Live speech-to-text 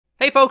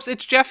folks,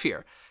 it's Jeff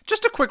here.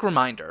 Just a quick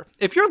reminder,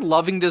 if you're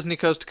loving Disney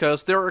Coast to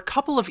Coast, there are a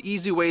couple of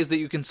easy ways that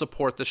you can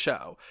support the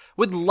show.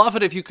 We'd love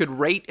it if you could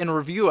rate and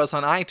review us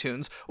on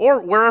iTunes,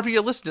 or wherever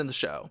you listen to the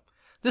show.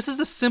 This is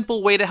a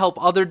simple way to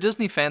help other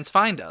Disney fans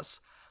find us.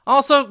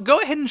 Also, go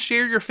ahead and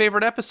share your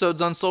favorite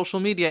episodes on social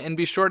media and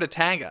be sure to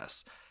tag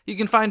us. You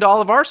can find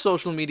all of our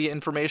social media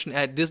information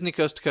at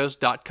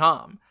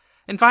DisneyCoastToCoast.com.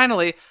 And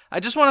finally, I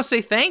just want to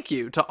say thank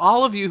you to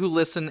all of you who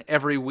listen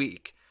every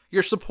week.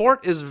 Your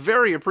support is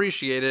very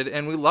appreciated,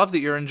 and we love that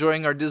you're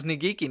enjoying our Disney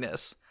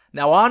geekiness.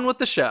 Now on with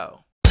the show.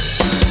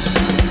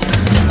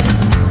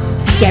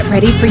 Get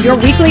ready for your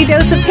weekly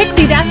dose of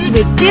pixie dust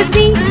with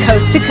Disney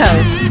Coast to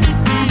Coast.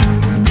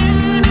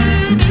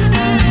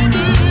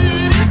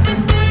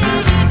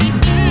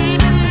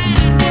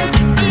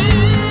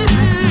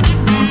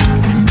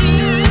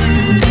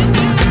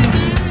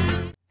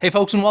 Hey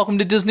folks, and welcome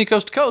to Disney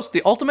Coast to Coast,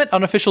 the ultimate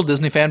unofficial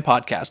Disney fan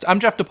podcast. I'm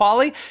Jeff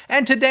DePaoli,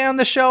 and today on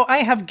the show I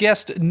have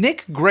guest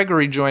Nic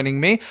Gregory joining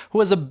me, who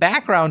is a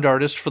background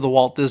artist for the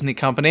Walt Disney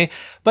Company,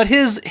 but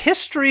his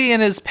history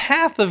and his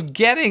path of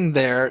getting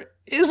there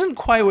isn't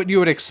quite what you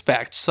would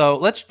expect, so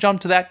let's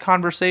jump to that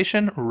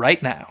conversation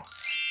right now.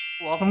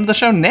 Welcome to the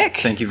show, Nic.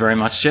 Thank you very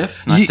much,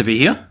 Jeff. Nice to be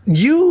here.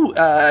 You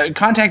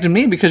contacted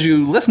me because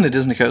you listen to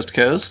Disney Coast to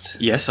Coast.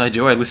 Yes, I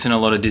do. I listen to a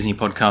lot of Disney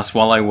podcasts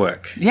while I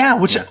work.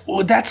 Yeah,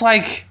 that's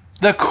like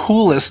the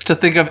coolest to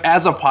think of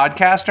as a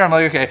podcaster. I'm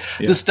like, okay,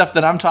 this stuff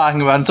that I'm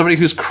talking about, and somebody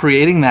who's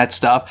creating that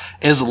stuff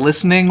is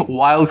listening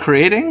while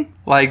creating,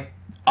 like,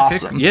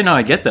 awesome. Okay. Yeah, no,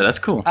 I get that. That's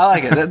cool. I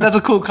like it. That's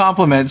a cool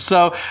compliment.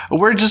 So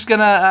we're just going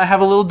to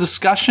have a little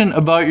discussion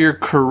about your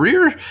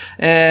career.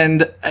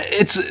 And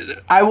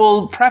I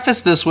will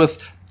preface this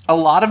with, a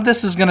lot of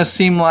this is going to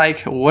seem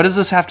like, what does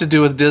this have to do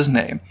with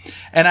Disney?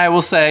 And I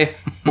will say,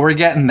 we're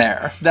getting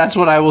there. That's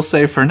what I will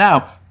say for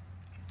now.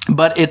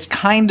 But it's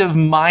kind of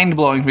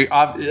mind-blowing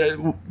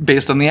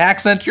based on the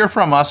accent. You're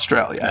from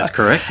Australia. That's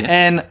correct, yes.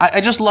 And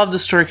I just love the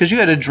story because you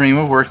had a dream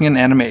of working in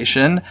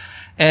animation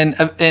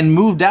and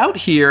moved out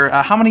here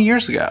how many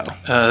years ago?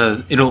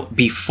 It'll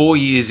be 4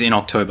 years in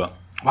October.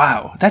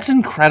 Wow, that's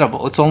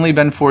incredible. It's only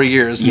been 4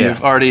 years, and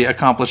you've already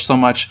accomplished so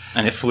much.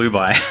 And it flew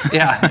by.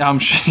 Yeah,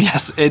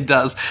 yes, it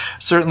does,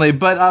 certainly.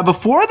 But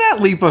before that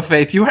leap of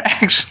faith, you were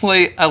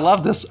actually, I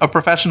love this, a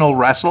professional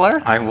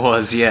wrestler? I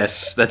was,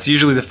 yes. That's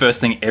usually the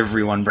first thing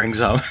everyone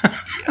brings up.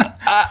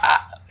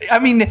 I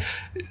mean,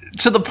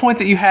 to the point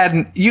that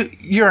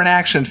you're an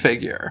action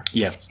figure.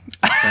 Yeah.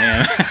 Yes, I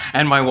am.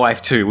 And my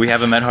wife too. We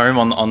have them at home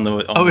on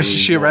the. Is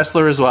she a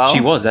wrestler as well? She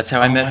was. That's how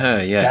I met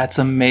her. Yeah. That's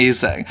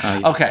amazing.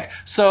 Yeah. Okay,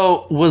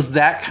 so was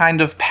that kind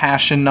of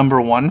passion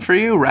number one for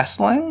you,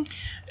 wrestling?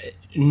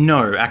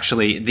 No,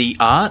 actually, the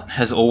art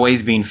has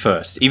always been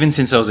first. Even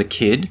since I was a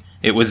kid,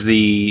 it was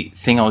the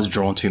thing I was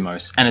drawn to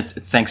most, and it's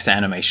thanks to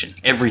animation.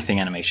 Everything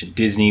animation,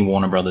 Disney,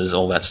 Warner Brothers,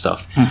 all that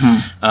stuff.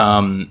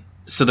 Mm-hmm.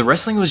 So the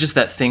wrestling was just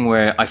that thing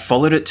where I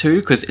followed it too,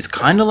 because it's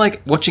kind of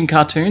like watching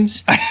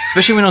cartoons,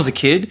 especially when I was a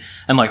kid,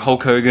 and like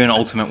Hulk Hogan,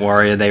 Ultimate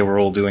Warrior, they were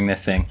all doing their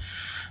thing.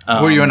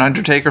 Were you an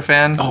Undertaker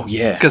fan? Oh,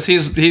 yeah.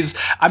 Because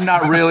I'm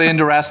not really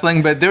into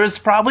wrestling, but there was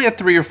probably a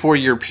 3 or 4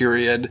 year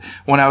period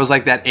when I was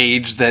like that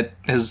age that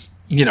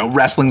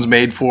wrestling's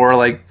made for,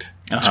 like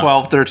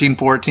 12, 13,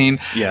 14.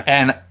 Yeah.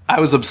 And I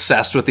was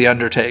obsessed with The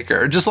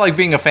Undertaker, just like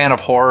being a fan of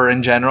horror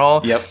in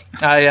general. Yep.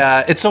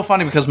 It's so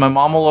funny because my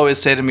mom will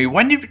always say to me,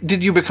 when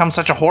did you become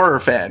such a horror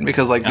fan?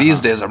 Because like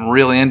these days I'm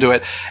really into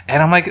it.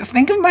 And I'm like,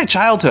 think of my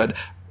childhood.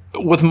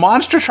 With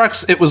monster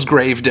trucks, it was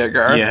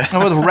Gravedigger. Yeah.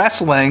 And with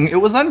wrestling, it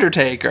was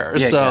Undertaker.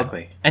 Yeah,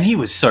 exactly. And he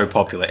was so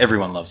popular.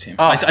 Everyone loved him.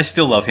 I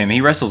still love him.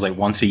 He wrestles like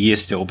once a year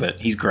still, but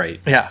he's great.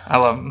 Yeah, I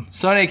love him.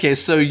 So in any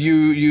case, so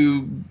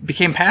you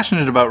became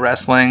passionate about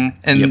wrestling,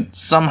 and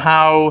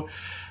somehow,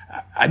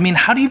 I mean,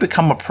 how do you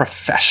become a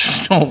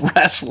professional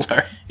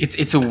wrestler?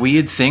 It's a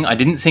weird thing. I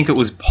didn't think it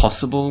was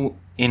possible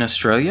in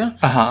Australia.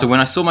 So when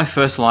I saw my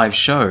first live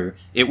show,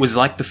 it was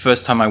like the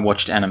first time I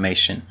watched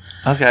animation.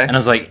 Okay. And I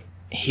was like,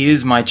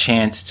 here's my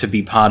chance to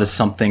be part of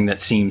something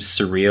that seems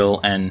surreal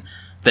and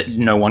that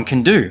no one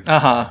can do,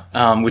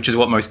 which is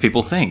what most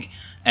people think.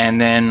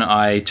 And then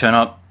I turn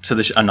up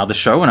to another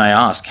show and I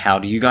ask, how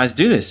do you guys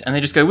do this? And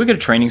they just go, we got a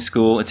training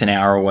school. It's an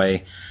hour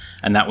away.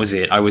 And that was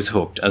it. I was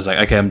hooked. I was like,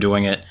 okay, I'm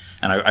doing it.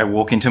 And I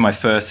walk into my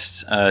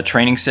first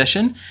training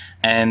session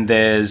and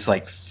there's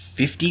like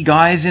 50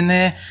 guys in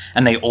there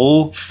and they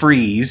all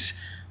freeze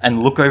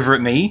and look over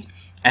at me.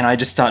 And I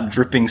just start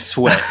dripping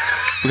sweat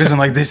because I'm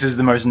like, this is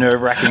the most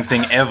nerve-wracking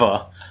thing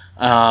ever.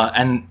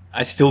 And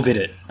I still did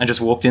it. I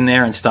just walked in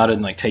there and started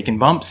like taking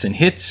bumps and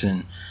hits.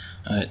 And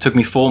it took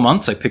me 4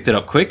 months. I picked it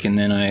up quick. And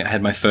then I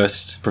had my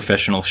first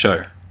professional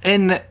show.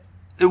 And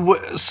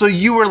so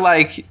you were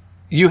like,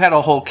 you had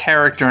a whole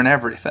character and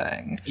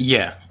everything.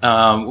 Yeah.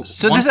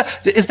 So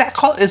is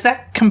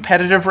that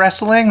competitive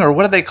wrestling, or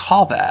what do they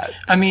call that?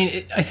 I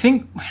mean, I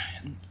think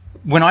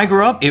when I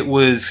grew up, it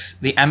was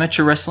the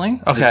amateur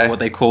wrestling. Okay. Is what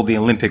they called the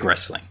Olympic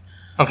wrestling.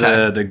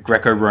 Okay. The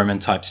Greco-Roman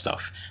type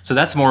stuff. So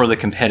that's more of the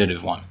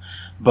competitive one.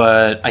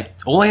 But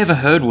all I ever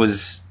heard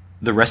was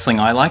the wrestling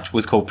I liked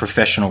was called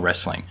professional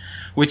wrestling,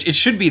 which it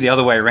should be the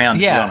other way around,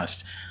 to be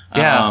honest.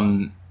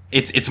 Yeah.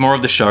 It's more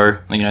of the show,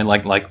 you know,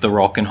 like The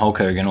Rock and Hulk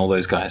Hogan, all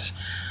those guys.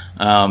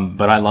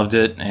 But I loved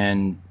it,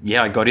 and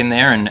I got in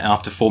there, and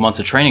after 4 months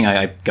of training,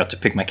 I got to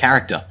pick my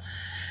character.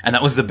 And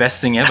that was the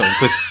best thing ever,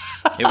 because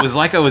it was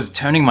like I was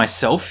turning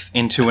myself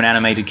into an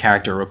animated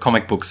character or a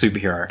comic book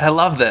superhero. I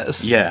love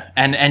this. Yeah,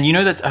 and you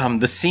know that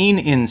the scene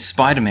in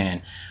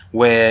Spider-Man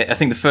where, I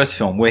think the first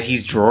film, where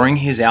he's drawing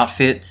his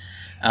outfit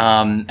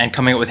and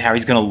coming up with how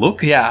he's going to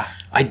look? Yeah.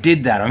 I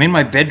did that. I'm in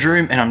my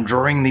bedroom and I'm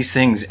drawing these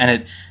things,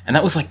 and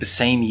that was like the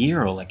same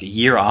year or like a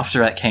year after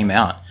that came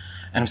out.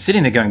 And I'm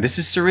sitting there going, this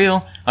is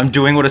surreal. I'm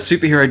doing what a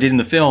superhero did in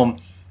the film.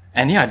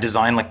 And I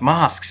designed like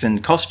masks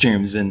and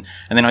costumes, and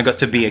then I got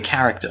to be a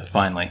character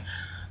finally.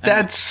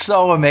 That's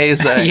so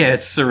amazing. Yeah,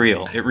 it's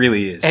surreal. It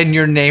really is. And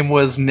your name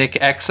was Nic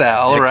XL,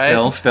 right?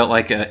 XL spelled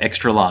like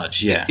extra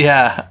large, yeah.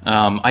 Yeah.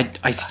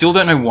 I still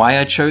don't know why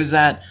I chose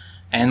that.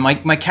 And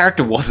my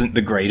character wasn't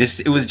the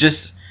greatest. It was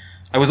just,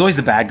 I was always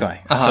the bad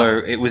guy. So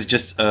it was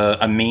just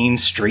a mean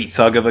street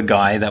thug of a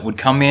guy that would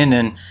come in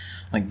and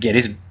like get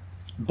his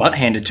butt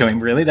handed to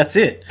him, really. That's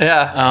it.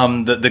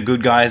 Yeah. The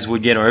good guys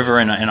would get over,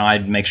 and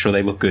I'd make sure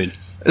they look good.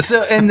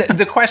 So, and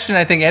the question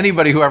I think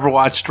anybody who ever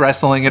watched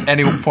wrestling at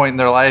any point in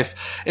their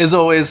life is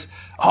always,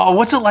 oh,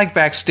 what's it like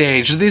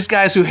backstage? These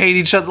guys who hate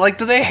each other, like,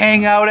 do they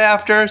hang out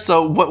after?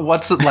 So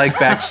what's it like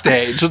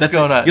backstage? What's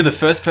going on? You're the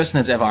first person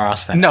that's ever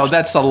asked that. No,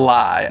 that's a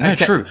lie. No,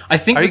 true. I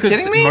think Are you because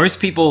kidding me?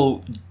 most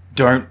people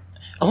don't,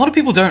 a lot of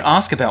people don't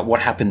ask about what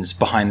happens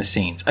behind the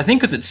scenes. I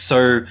think because it's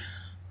so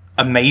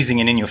amazing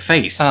and in your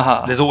face.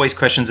 There's always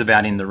questions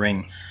about in the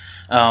ring.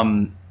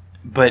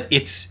 But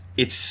it's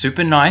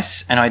super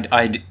nice, and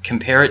I'd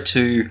compare it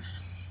to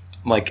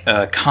like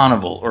a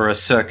carnival or a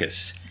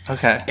circus.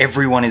 Okay.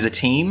 Everyone is a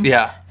team.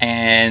 Yeah.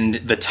 And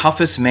the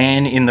toughest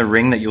man in the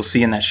ring that you'll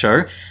see in that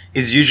show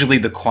is usually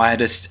the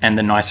quietest and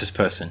the nicest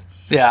person.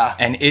 Yeah.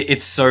 And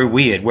it's so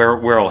weird.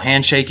 We're all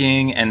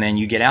handshaking, and then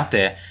you get out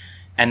there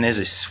and there's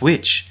a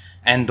switch,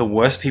 and the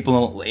worst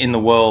people in the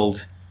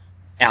world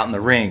out in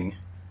the ring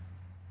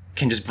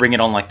can just bring it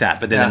on like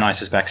that, but they're the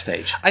nicest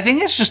backstage. I think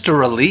it's just a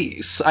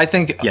release. I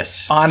think,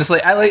 yes,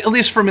 honestly, at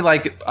least for me,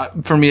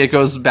 for me, it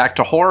goes back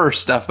to horror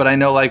stuff. But I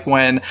know, like,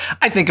 when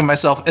I think of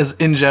myself as,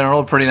 in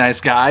general, a pretty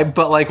nice guy,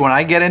 but like when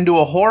I get into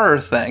a horror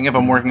thing, if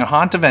I'm working a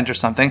haunt event or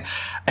something,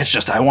 it's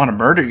just I want to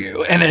murder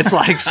you, and it's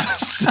like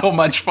so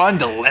much fun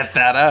to let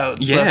that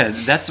out. Yeah,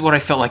 that's what I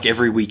felt like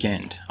every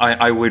weekend.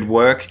 I would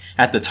work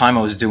at the time.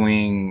 I was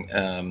doing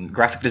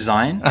graphic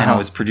design, and I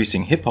was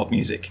producing hip hop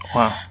music.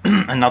 Wow,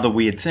 another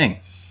weird thing.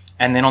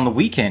 And then on the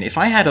weekend, if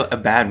I had a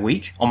bad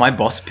week or my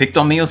boss picked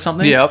on me or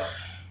something,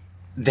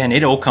 then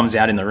it all comes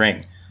out in the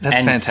ring.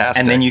 That's fantastic.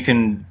 And then you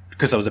can,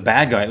 because I was a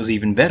bad guy, it was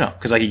even better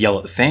because I could yell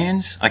at the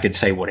fans. I could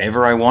say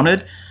whatever I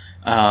wanted.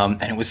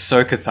 And it was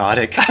so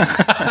cathartic.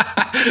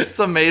 It's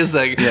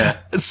amazing. Yeah.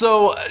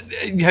 So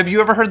have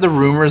you ever heard the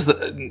rumors that,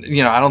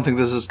 I don't think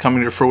this is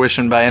coming to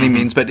fruition by any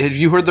means, but have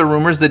you heard the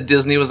rumors that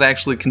Disney was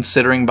actually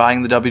considering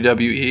buying the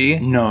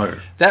WWE? No.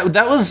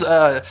 That was,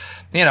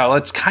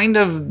 it's kind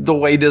of the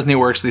way Disney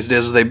works these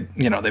days. Is they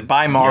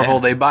buy Marvel,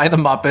 they buy the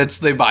Muppets,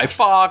 they buy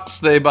Fox,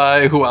 they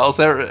buy who else?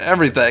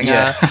 Everything.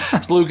 Yeah.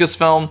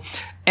 Lucasfilm.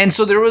 And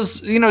so there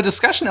was,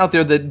 discussion out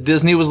there that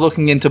Disney was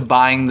looking into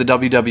buying the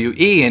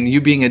WWE, and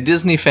you being a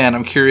Disney fan,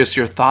 I'm curious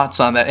your thoughts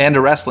on that, and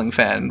a wrestling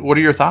fan. What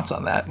are your thoughts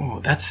on that? Oh,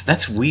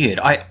 that's weird.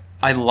 I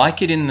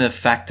like it in the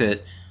fact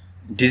that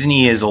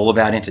Disney is all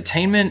about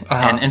entertainment,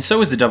 and so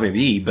is the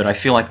WWE, but I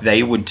feel like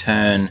they would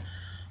turn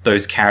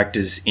those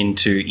characters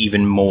into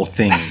even more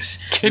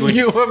things. Can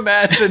you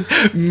imagine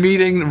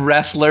meeting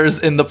wrestlers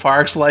in the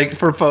parks, like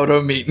for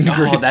photo meet and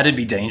greets? Oh, that'd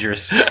be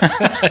dangerous.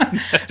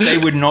 They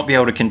would not be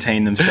able to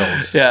contain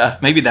themselves. Yeah.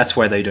 Maybe that's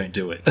why they don't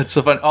do it. That's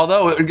so fun.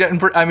 Although,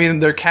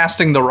 they're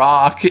casting The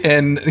Rock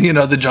in,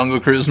 the Jungle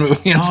Cruise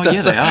movie and stuff.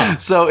 Yeah, they are.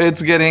 So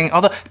it's getting,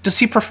 although, does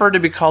he prefer to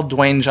be called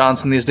Dwayne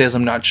Johnson these days?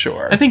 I'm not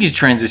sure. I think he's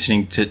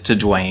transitioning to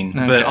Dwayne,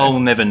 but I'll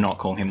never not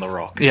call him The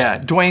Rock. Yeah,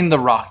 Dwayne The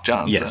Rock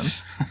Johnson.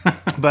 Yes.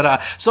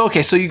 But, so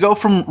you go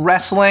from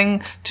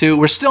wrestling to,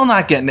 we're still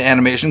not getting to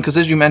animation, because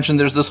as you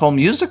mentioned, there's this whole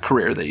music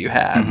career that you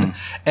had.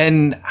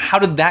 And how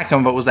did that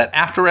come about? Was that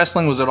after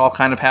wrestling? Was it all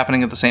kind of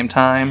happening at the same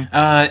time?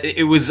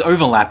 It was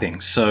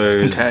overlapping. So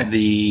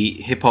the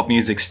hip-hop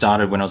music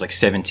started when I was like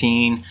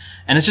 17,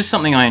 and it's just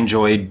something I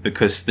enjoyed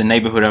because the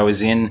neighborhood I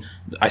was in,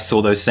 I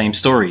saw those same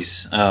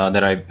stories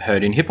that I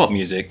heard in hip-hop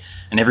music,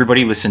 and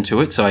everybody listened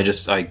to it, so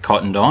I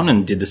cottoned on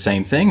and did the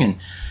same thing. And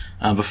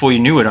before you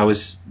knew it, I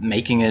was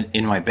making it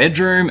in my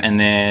bedroom and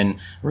then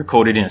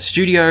recorded in a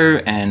studio.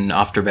 And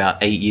after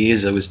about 8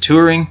 years, I was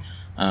touring,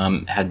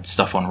 had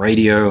stuff on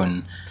radio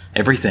and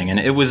everything. And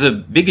it was a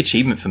big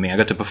achievement for me. I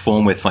got to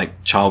perform with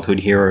like childhood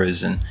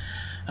heroes, and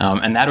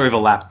that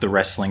overlapped the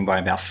wrestling by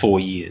about 4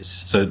 years.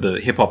 So the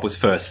hip hop was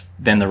first,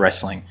 then the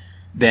wrestling,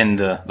 then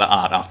the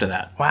art after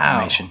that. Wow.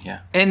 Animation, yeah.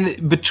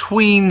 And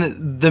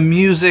between the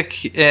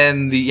music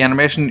and the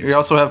animation, you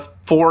also have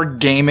 4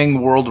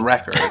 gaming world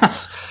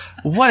records.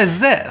 What is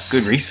this?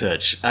 Good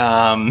research.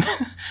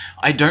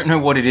 I don't know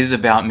what it is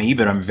about me,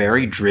 but I'm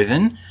very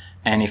driven.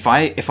 And if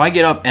I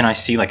get up and I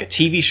see like a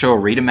TV show or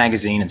read a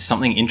magazine and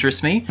something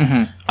interests me,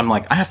 I'm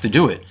like, I have to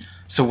do it.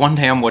 So one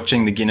day I'm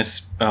watching the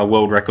Guinness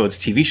World Records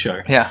TV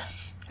show. Yeah.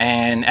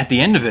 And at the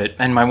end of it,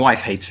 and my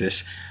wife hates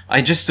this,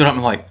 I just stood up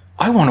and like,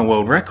 I want a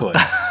world record.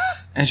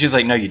 And she was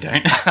like, no, you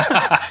don't.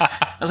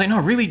 I was like, no,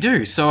 I really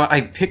do. So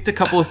I picked a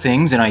couple of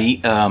things and I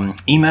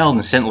emailed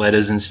and sent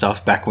letters and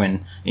stuff back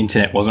when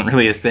internet wasn't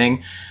really a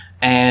thing.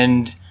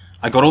 And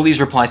I got all these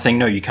replies saying,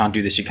 no, you can't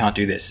do this, you can't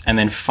do this. And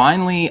then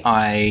finally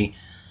I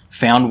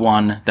found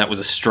one that was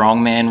a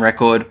strongman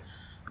record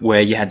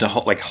where you had to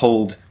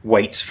hold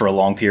weights for a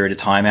long period of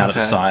time out of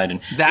the side. And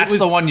that's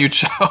the one you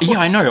chose. Yeah,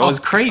 I know. It was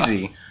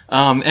crazy.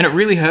 And it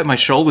really hurt my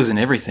shoulders and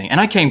everything.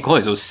 And I came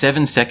close. It was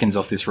 7 seconds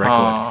off this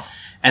record.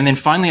 And then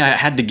finally I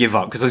had to give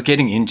up because I was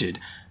getting injured.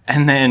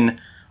 And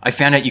then I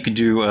found out you could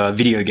do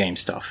video game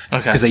stuff.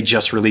 Because they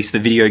just released the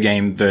video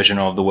game version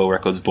of the World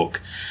Records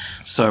book.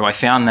 So I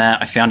found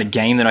that. I found a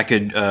game that I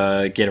could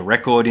get a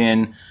record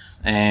in.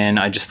 And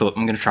I just thought,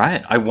 I'm going to try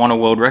it. I want a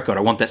world record.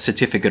 I want that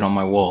certificate on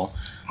my wall.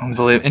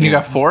 Unbelievable. And you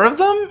got 4 of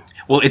them?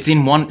 Well, it's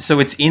in one. So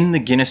it's in the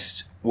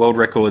Guinness World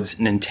Records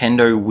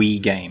Nintendo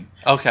Wii game.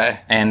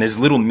 Okay. And there's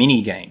little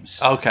mini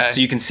games. Okay. So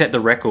you can set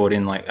the record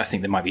in I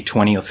think there might be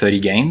 20 or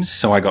 30 games.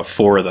 So I got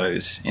 4 of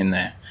those in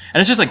there.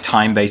 And it's just like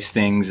time-based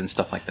things and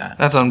stuff like that.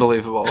 That's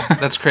unbelievable.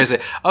 That's crazy.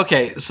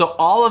 Okay, so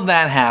all of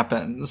that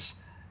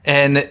happens.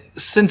 And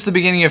since the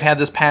beginning you've had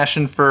this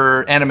passion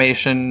for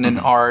animation and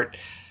art.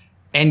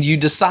 And you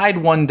decide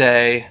one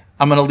day,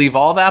 I'm going to leave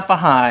all that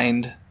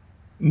behind,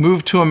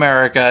 move to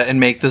America, and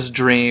make this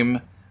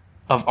dream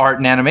of art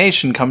and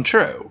animation come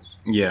true.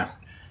 Yeah.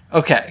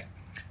 Okay.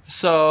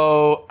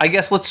 So I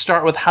guess let's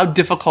start with how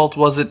difficult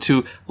was it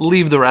to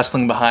leave the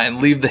wrestling behind,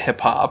 leave the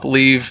hip hop,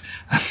 leave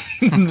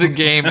the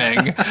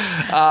gaming?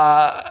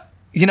 How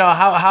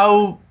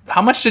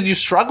much did you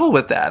struggle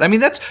with that? I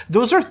mean,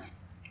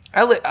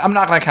 I'm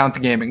not going to count the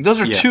gaming.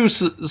 Those are 2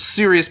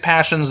 serious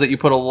passions that you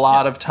put a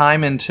lot of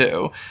time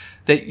into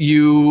that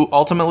you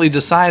ultimately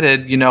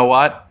decided, you know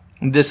what,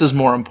 this is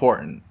more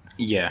important.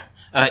 Yeah.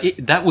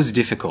 That was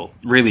difficult,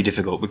 really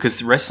difficult,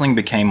 because wrestling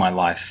became my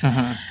life.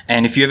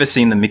 And if you ever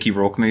seen the Mickey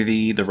Rourke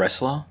movie, The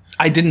Wrestler?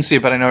 I didn't see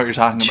it, but I know what you're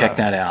talking about. Check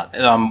that out.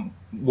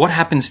 What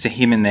happens to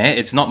him in there,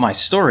 it's not my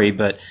story,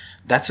 but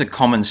that's a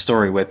common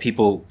story where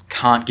people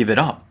can't give it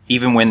up,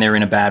 even when they're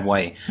in a bad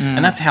way.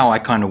 And that's how I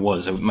kind of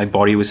was. My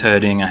body was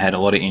hurting. I had a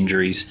lot of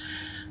injuries.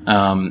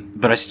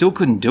 But I still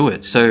couldn't do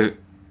it. So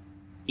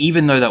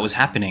even though that was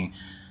happening,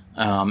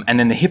 and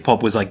then the hip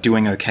hop was like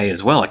doing okay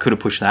as well, I could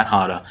have pushed that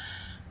harder.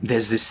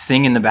 There's this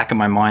thing in the back of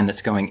my mind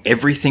that's going,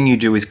 everything you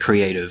do is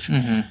creative.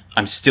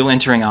 I'm still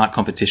entering art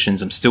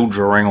competitions. I'm still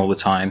drawing all the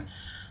time.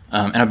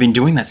 And I've been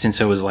doing that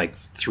since I was like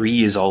 3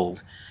 years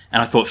old.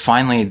 And I thought,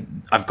 finally,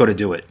 I've got to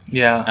do it.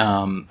 Yeah.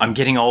 I'm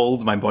getting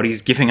old. My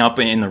body's giving up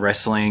in the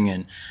wrestling.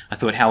 And I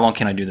thought, how long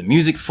can I do the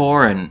music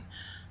for? And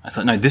I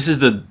thought, no, this is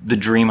the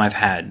dream I've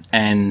had.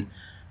 And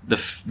the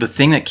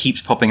thing that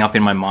keeps popping up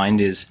in my mind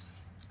is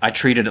I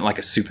treated it like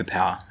a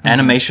superpower.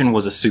 Animation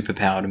was a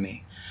superpower to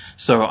me.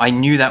 So I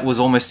knew that was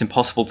almost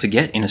impossible to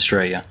get in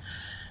Australia.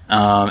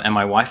 And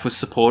my wife was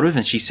supportive,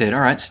 and she said,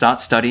 all right, start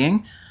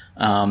studying.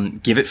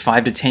 Give it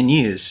 5 to 10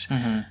 years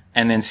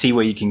and then see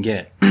where you can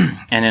get.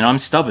 And then I'm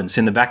stubborn. So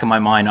in the back of my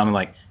mind, I'm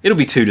like, it'll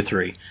be 2 to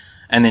 3.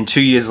 And then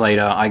 2 years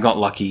later, I got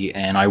lucky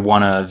and I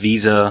won a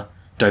visa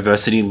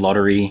diversity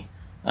lottery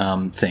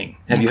thing.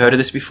 Have you heard of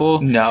this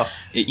before? No.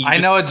 I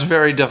know it's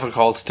very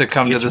difficult to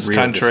come to this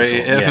country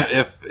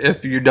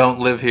if you don't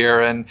live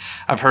here. And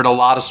I've heard a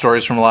lot of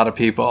stories from a lot of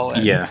people.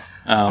 And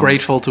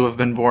grateful to have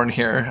been born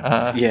here.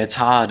 Yeah, it's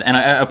hard. And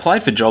I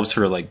applied for jobs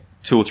for like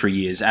 2 or 3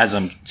 years as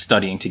I'm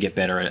studying to get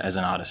better as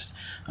an artist.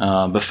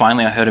 But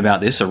finally I heard about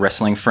this. A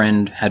wrestling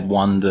friend had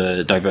won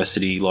the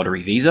diversity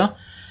lottery visa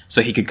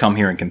so he could come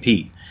here and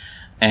compete.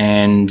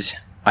 And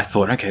I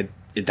thought, okay,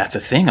 that's a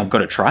thing. I've got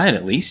to try it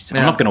at least.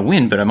 I'm not going to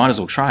win, but I might as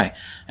well try.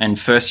 And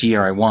first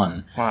year I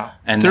won. Wow.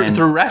 And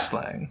through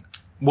wrestling?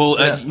 Well,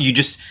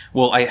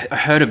 I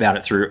heard about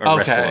it through a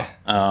wrestler.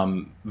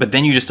 But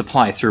then you just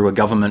apply through a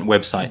government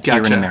website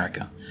here in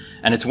America.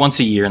 And it's once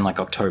a year in like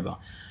October.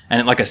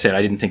 And like I said,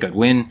 I didn't think I'd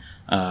win.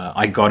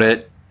 I got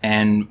it.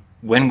 And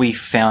when we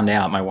found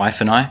out, my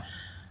wife and I,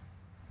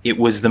 it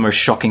was the most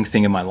shocking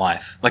thing in my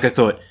life. Like I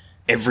thought,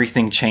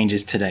 everything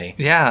changes today.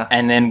 Yeah.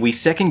 And then we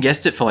second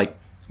guessed it for like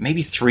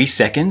maybe 3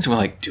 seconds. We're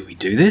like, do we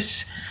do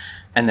this?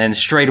 And then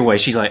straight away,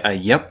 she's like,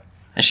 yep.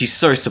 And she's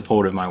so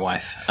supportive, my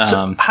wife.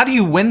 So how do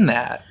you win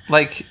that?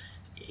 Like,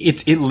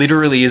 it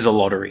literally is a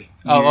lottery.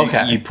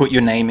 You put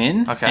your name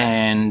in,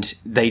 and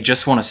they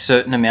just want a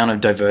certain amount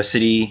of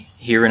diversity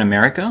here in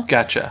America.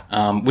 Gotcha.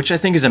 Which I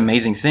think is an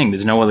amazing thing.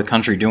 There's no other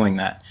country doing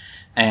that.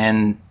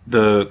 And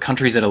the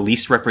countries that are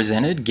least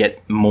represented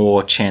get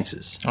more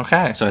chances.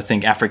 Okay. So I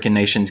think African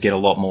nations get a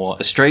lot more.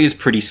 Australia's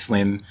pretty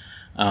slim,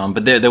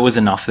 but there was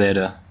enough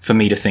there for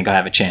me to think I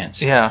have a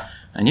chance. Yeah.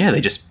 And yeah,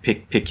 they just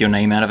pick your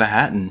name out of a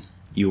hat and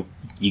you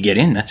get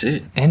in. That's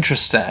it.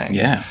 Interesting.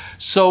 Yeah.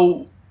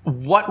 So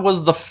what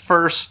was the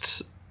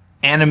first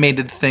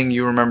animated thing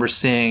you remember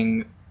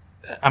seeing?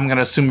 I'm going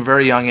to assume a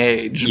very young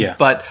age. Yeah.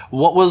 But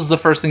what was the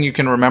first thing you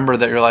can remember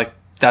that you're like,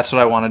 that's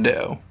what I want to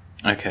do?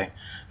 Okay.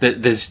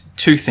 There's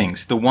two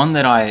things. The one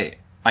that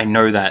I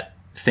know that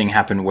thing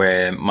happened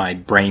where my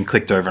brain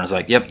clicked over and I was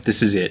like, yep,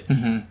 this is it,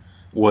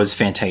 was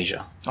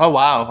Fantasia. Oh,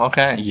 wow.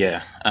 Okay.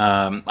 Yeah.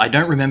 I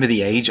don't remember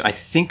the age. I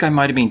think I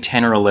might have been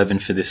 10 or 11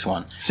 for this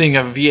one. Seeing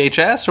a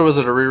VHS, or was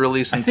it a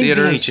re-release in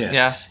theaters?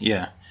 VHS.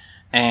 Yeah.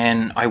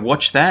 And I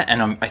watched that,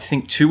 and I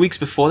think 2 weeks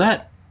before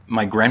that,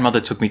 my grandmother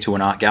took me to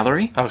an art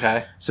gallery.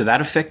 Okay. So that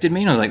affected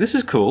me, and I was like, this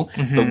is cool.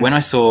 But when I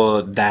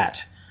saw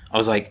that, I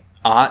was like,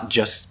 art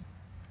just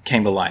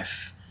came to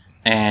life.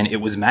 And it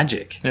was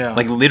magic. Yeah.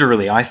 Like,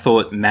 literally, I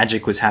thought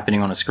magic was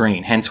happening on a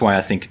screen. Hence why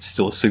I think it's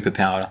still a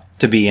superpower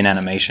to be in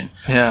animation.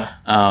 Yeah.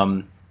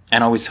 And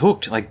I was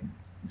hooked. Like,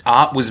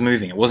 art was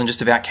moving. It wasn't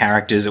just about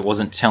characters. It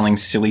wasn't telling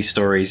silly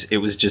stories. It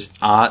was just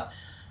art,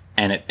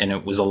 and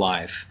it was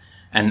alive.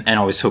 And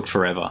I was hooked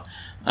forever.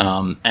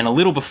 And a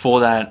little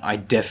before that, I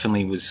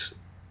definitely was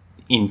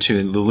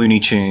into the Looney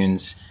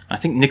Tunes. I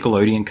think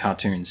Nickelodeon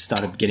cartoons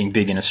started getting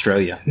big in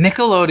Australia.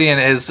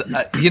 Nickelodeon is,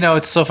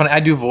 it's so funny.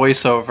 I do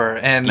voiceover,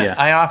 and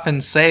I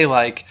often say,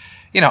 like,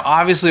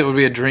 obviously it would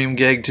be a dream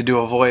gig to do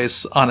a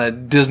voice on a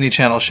Disney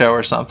Channel show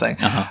or something.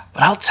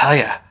 But I'll tell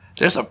you,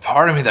 there's a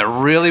part of me that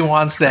really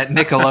wants that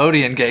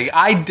Nickelodeon gig.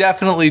 I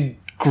definitely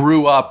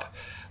grew up.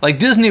 Like,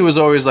 Disney was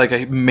always, like,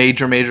 a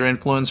major, major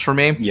influence for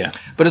me. Yeah.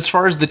 But as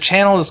far as the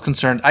channel is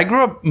concerned, I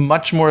grew up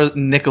much more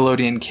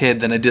Nickelodeon kid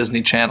than a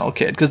Disney Channel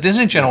kid. Because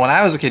Disney Channel, when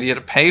I was a kid, you had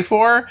to pay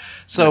for.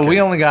 So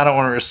we only got it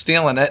when we were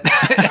stealing it.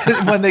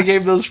 When they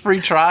gave those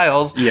free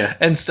trials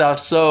and stuff.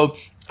 So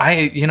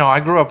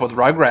I grew up with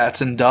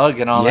Rugrats and Doug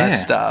and all that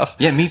stuff.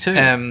 Yeah, me too.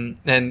 And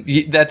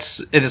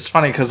it is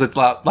funny because it's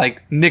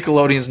like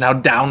Nickelodeon's now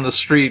down the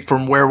street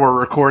from where we're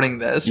recording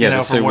this. Yeah,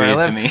 that's from so where weird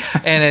I live. to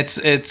me. And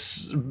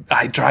it's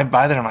I drive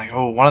by there and I'm like,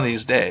 oh, one of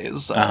these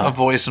days, a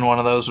voice in one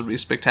of those would be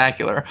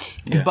spectacular.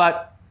 Yeah.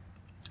 But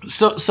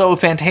so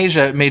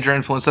Fantasia, major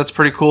influence. That's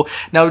pretty cool.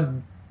 Now,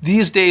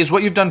 these days,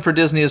 what you've done for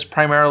Disney is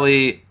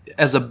primarily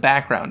as a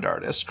background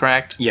artist,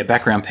 correct? Yeah,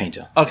 background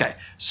painter. Okay.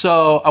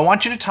 So I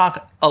want you to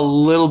talk a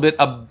little bit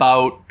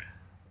about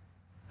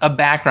a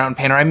background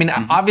painter. I mean,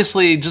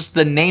 obviously, just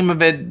the name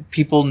of it,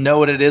 people know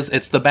what it is.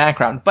 It's the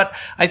background. But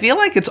I feel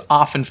like it's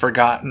often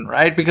forgotten,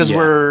 right? Because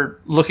we're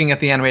looking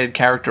at the animated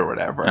character or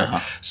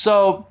whatever.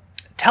 So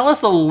tell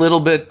us a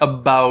little bit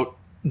about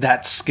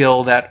that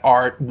skill, that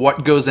art,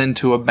 what goes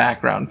into a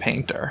background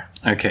painter.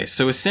 Okay,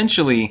 so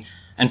essentially...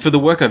 And for the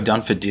work I've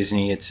done for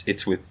Disney,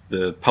 it's with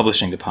the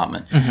publishing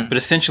department. But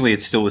essentially,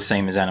 it's still the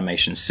same as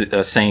animation,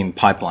 same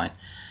pipeline.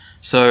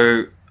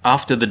 So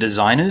after the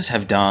designers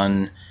have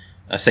done,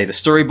 say, the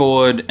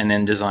storyboard and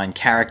then design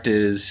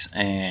characters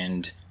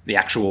and the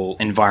actual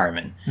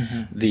environment,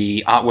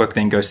 the artwork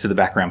then goes to the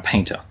background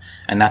painter.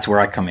 And that's where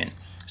I come in.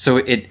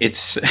 So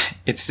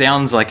it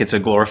sounds like it's a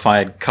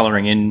glorified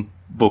coloring in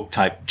book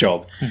type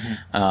job.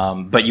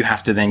 But you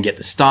have to then get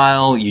the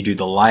style, you do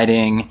the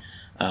lighting.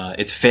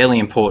 It's fairly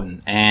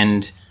important.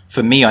 And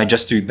for me, I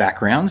just do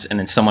backgrounds and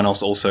then someone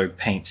else also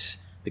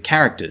paints the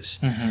characters.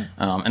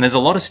 And there's a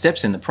lot of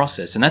steps in the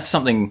process. And that's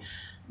something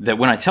that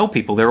when I tell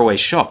people, they're always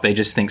shocked. They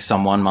just think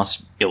someone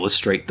must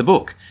illustrate the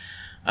book.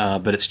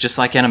 But it's just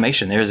like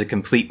animation. There is a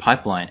complete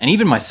pipeline. And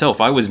even myself,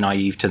 I was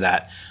naive to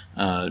that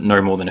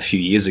no more than a few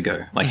years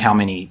ago, like how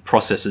many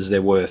processes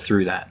there were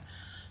through that.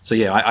 So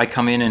yeah, I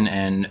come in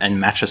and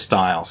match a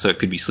style. So it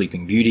could be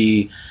Sleeping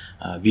Beauty,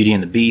 Beauty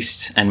and the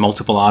Beast, and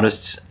multiple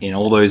artists in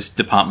all those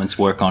departments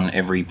work on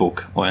every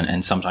book,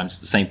 and sometimes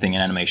the same thing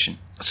in animation.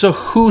 So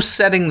who's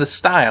setting the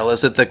style?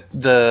 Is it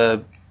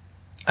the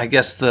I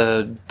guess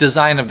the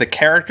design of the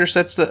character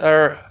sets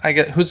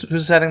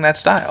who's setting that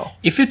style?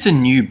 If it's a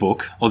new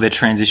book or they're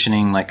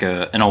transitioning like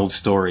an old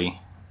story,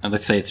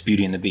 let's say it's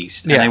Beauty and the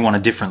Beast, and they want a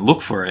different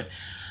look for it,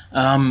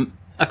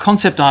 a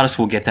concept artist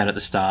will get that at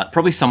the start.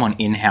 Probably someone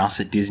in-house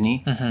at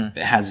Disney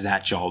has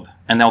that job,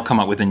 and they'll come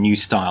up with a new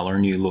style or a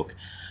new look.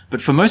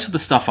 But for most of the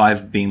stuff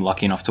I've been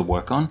lucky enough to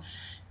work on,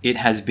 it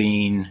has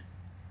been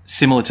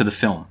similar to the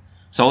film.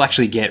 So I'll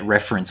actually get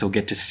reference or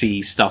get to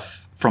see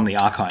stuff from the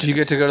archives. Do you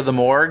get to go to the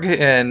morgue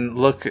and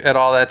look at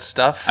all that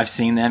stuff? I've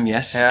seen them,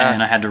 yes. Yeah.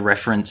 And I had to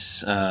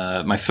reference,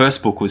 my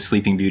first book was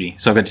Sleeping Beauty.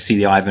 So I got to see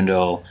the Eyvind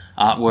Earle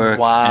artwork.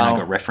 Wow. And I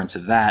got reference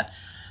of that.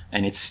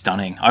 And it's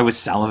stunning. I was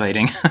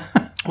salivating.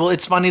 Well,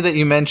 it's funny that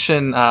you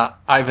mention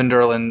Eyvind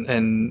Earle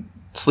and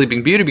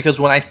Sleeping Beauty, because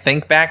when I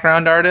think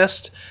background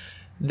artist,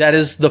 that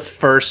is the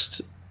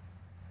first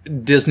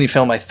Disney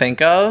film I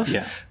think of,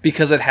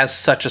 because it has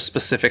such a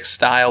specific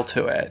style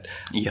to it.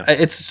 Yeah.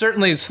 It's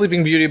certainly,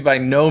 Sleeping Beauty by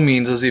no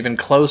means is even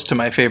close to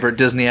my favorite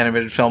Disney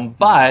animated film,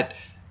 but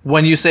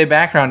when you say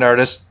background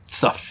artist,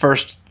 it's the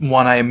first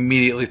one I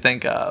immediately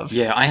think of.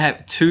 Yeah, I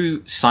have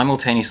two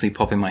simultaneously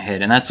pop in my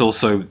head, and that's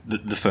also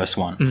the first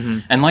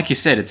one. And like you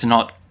said, it's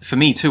not, for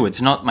me too,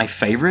 it's not my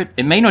favorite.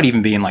 It may not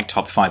even be in like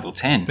top 5 or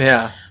 10.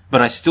 Yeah.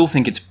 But I still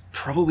think it's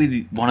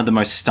probably one of the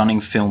most stunning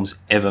films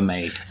ever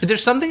made.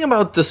 There's something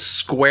about the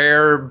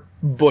square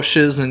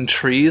bushes and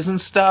trees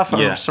and stuff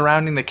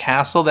surrounding the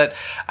castle that,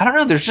 I don't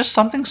know, there's just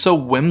something so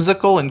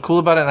whimsical and cool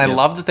about it. And I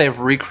love that they've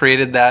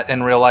recreated that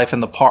in real life in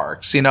the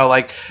parks. You know,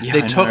 like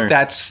they took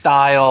that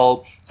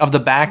style of the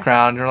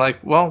background. You're like,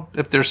 well,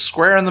 if they're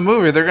square in the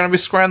movie, they're going to be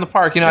square in the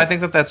park. You know, I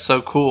think that that's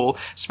so cool,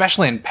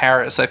 especially in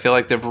Paris. I feel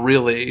like they've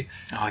really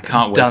I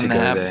can't wait to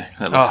go there.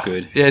 That looks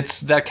good.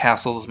 That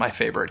castle is my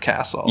favorite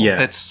castle.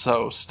 Yeah. It's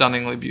so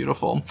stunningly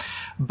beautiful.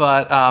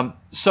 But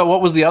so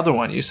what was the other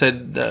one? You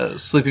said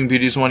Sleeping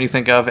Beauty is one you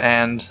think of,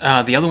 and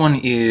the other one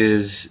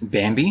is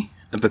Bambi.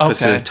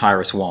 Because of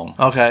Tyrus Wong.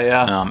 Okay,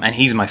 yeah. And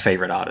he's my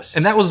favorite artist.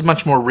 And that was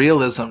much more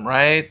realism,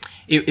 right?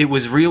 It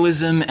was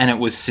realism and it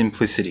was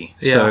simplicity.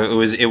 Yeah.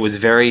 So it was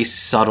very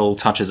subtle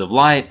touches of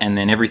light, and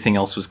then everything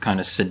else was kind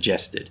of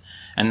suggested.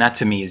 And that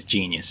to me is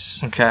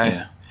genius. Okay.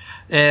 Yeah.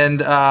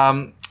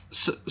 And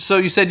so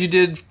you said you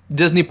did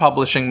Disney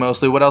publishing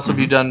mostly. What else have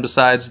you done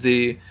besides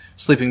the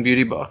Sleeping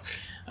Beauty book?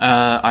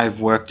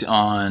 I've worked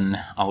on,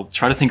 I'll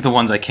try to think of the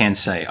ones I can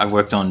say. I've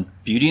worked on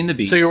Beauty and the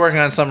Beast. So you're working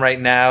on some right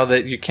now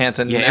that you can't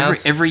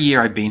announce? Yeah, every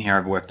year I've been here,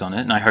 I've worked on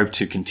it, and I hope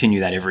to continue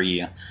that every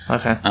year.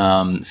 Okay.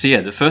 So yeah,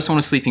 the first one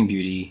was Sleeping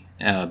Beauty,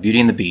 Beauty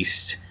and the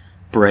Beast,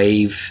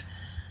 Brave.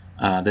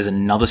 There's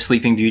another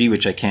Sleeping Beauty,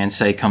 which I can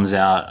say comes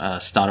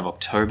out start of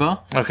October.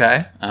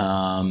 Okay.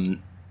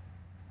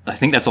 I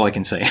think that's all I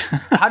can say.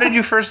 How did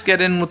you first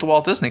get in with the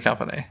Walt Disney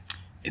Company?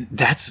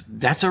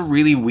 That's a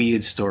really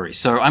weird story.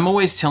 So I'm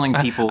always telling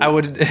people... I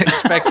would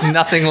expect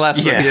nothing less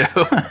of you.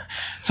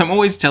 So I'm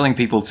always telling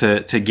people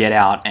to get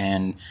out,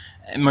 and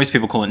most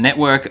people call it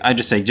network. I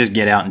just say just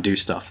get out and do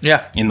stuff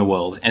in the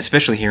world,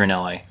 especially here in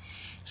LA.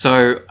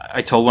 So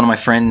I told one of my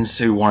friends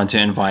who wanted to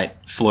invite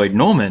Floyd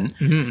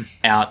Norman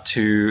out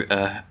to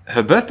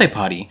her birthday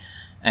party.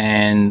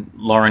 And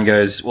Lauren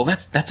goes, well,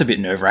 that's a bit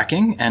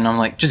nerve-wracking. And I'm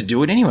like, just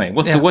do it anyway.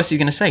 What's the worst he's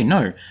going to say?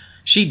 No.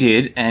 She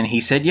did, and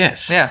he said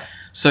yes. Yeah.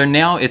 So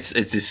now it's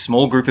this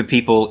small group of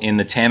people in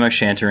the Tam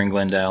O'Shanter in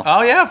Glendale.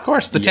 Oh, yeah, of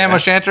course. The Tam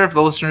O'Shanter, if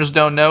the listeners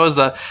don't know, is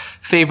a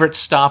favorite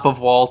stop of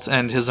Walt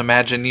and his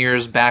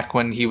Imagineers back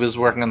when he was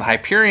working in the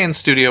Hyperion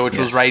studio, which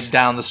was right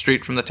down the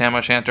street from the Tam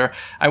O'Shanter.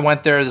 I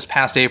went there this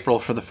past April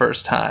for the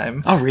first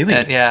time. Oh, really?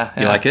 And,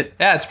 You like it?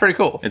 Yeah, it's pretty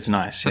cool. It's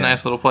nice. It's a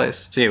nice little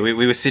place. So yeah,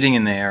 we were sitting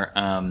in there,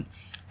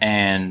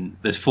 and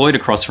there's Floyd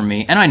across from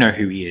me, and I know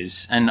who he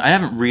is. And I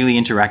haven't really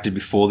interacted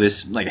before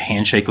this, like a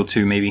handshake or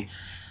two maybe.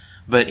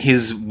 But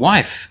his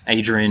wife,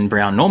 Adrienne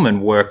Brown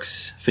Norman,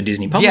 works for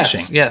Disney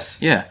Publishing.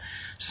 Yes. Yeah.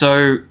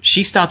 So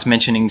she starts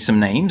mentioning some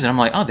names, and I'm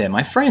like, oh, they're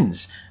my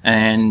friends.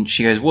 And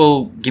she goes,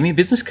 well, give me a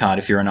business card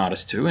if you're an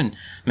artist too, and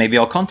maybe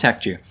I'll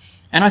contact you.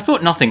 And I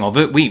thought nothing of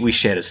it. We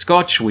shared a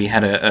scotch. We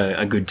had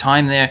a good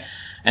time there,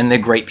 and they're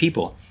great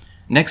people.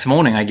 Next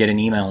morning, I get an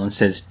email and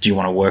says, do you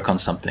want to work on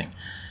something?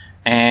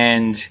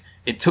 And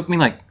it took me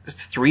like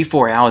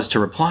 3-4 hours to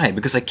reply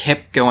because I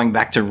kept going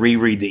back to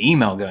reread the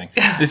email going,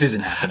 this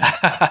isn't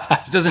happening.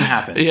 This doesn't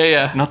happen.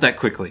 Yeah. Not that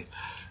quickly.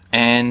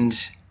 And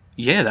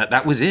yeah,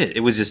 that was it.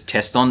 It was just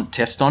test on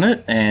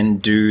it and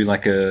do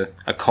like a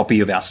copy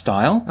of our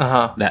style.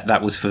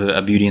 That was for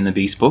a Beauty and the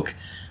Beast book.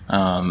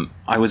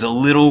 I was a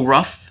little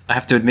rough, I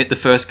have to admit, the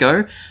first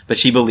go, but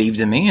she believed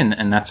in me,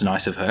 and that's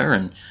nice of her.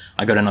 And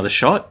I got another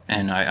shot,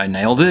 and I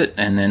nailed it.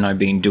 And then I've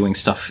been doing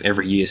stuff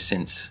every year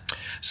since.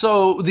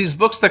 So these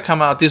books that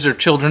come out, these are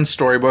children's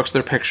storybooks.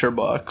 They're picture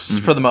books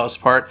for the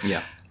most part.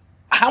 Yeah.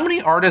 How many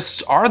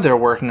artists are there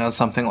working on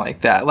something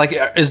like that? Like,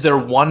 is there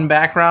one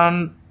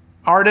background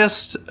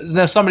artist?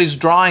 Now, somebody's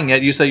drawing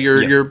it. You say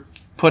you're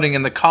putting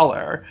in the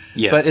color.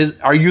 Yeah. But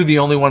are you the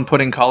only one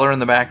putting color in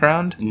the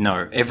background?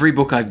 No. Every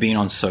book I've been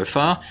on so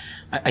far,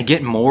 I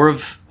get more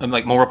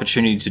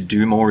opportunity to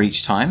do more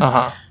each time.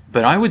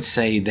 But I would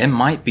say there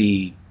might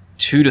be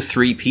 2 to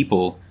 3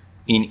 people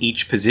in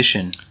each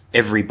position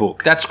every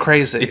book. That's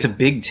crazy. It's a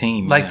big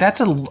team. Like,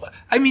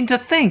 I mean, to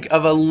think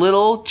of a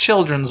little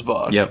children's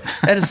book. Yep.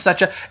 That is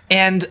such a,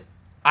 and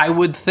I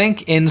would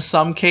think in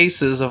some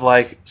cases of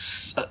like,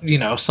 you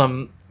know,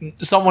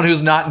 someone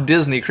who's not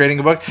Disney creating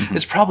a book,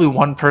 it's probably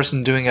one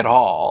person doing it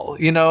all,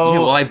 you know? Yeah,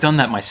 well, I've done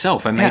that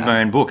myself. I made my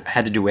own book. I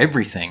had to do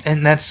everything.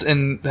 And that's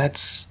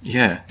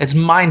it's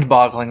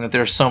mind-boggling that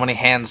there's so many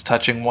hands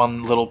touching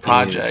one little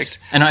project.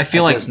 And I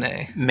feel like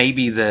Disney.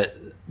 Maybe that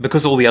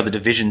because all the other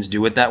divisions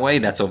do it that way,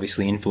 that's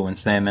obviously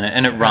influenced them,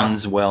 and it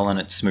runs well and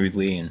it's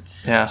smoothly, and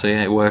so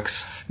yeah, it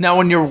works. Now,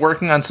 when you're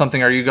working on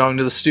something, are you going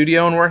to the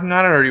studio and working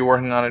on it, or are you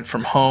working on it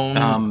from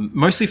home?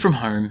 Mostly from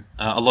home.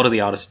 A lot of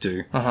the artists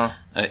do.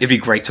 It'd be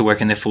great to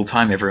work in there full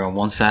time. Everyone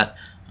wants that.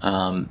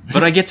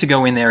 But I get to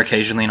go in there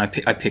occasionally, and I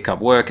pick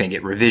up work. I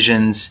get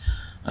revisions.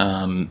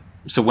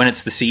 So when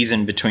it's the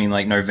season between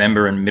like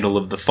November and middle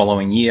of the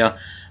following year,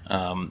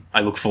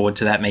 I look forward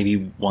to that.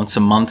 Maybe once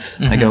a month,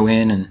 I go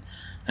in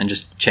and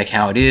just check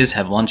how it is,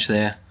 have lunch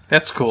there.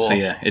 That's cool. So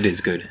yeah, it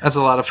is good. That's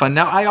a lot of fun.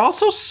 Now, I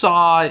also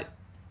saw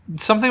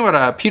something about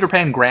a Peter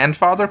Pan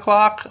grandfather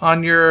clock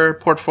on your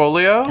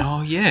portfolio.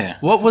 Oh yeah.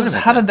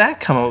 How did that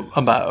come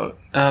about?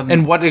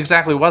 And what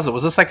exactly was it?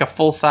 Was this like a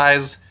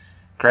full-size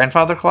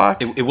grandfather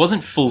clock? It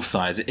wasn't full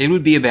size. It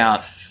would be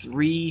about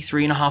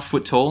 3.5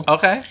 foot tall.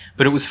 Okay.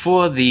 But it was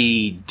for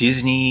the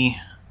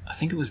Disney, I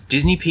think it was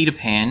Disney Peter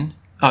Pan.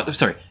 Oh,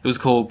 sorry. It was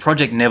called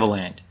Project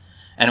Neverland.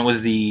 And it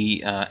was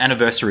the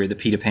anniversary of the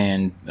Peter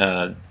Pan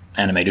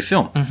animated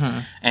film. Mm-hmm.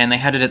 And they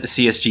had it at the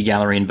CSG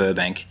Gallery in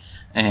Burbank.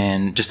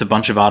 And just a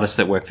bunch of artists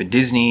that work for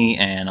Disney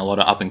and a lot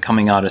of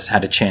up-and-coming artists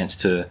had a chance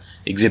to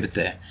exhibit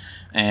there.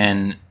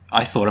 And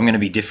I thought, I'm going to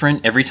be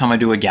different. Every time I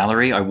do a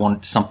gallery, I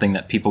want something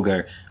that people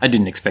go, I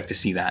didn't expect to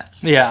see that.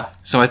 Yeah.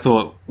 So I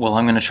thought, well,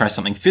 I'm going to try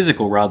something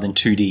physical rather than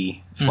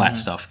 2D flat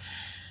stuff.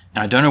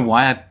 And I don't know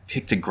why I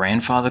picked a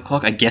grandfather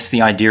clock. I guess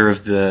the idea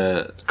of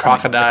the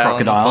crocodile,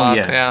 clock,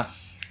 yeah.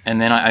 And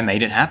then I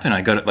made it happen.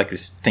 I got it like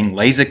this thing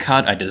laser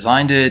cut. I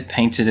designed it,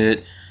 painted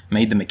it,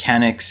 made the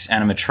mechanics,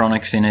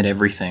 animatronics in it,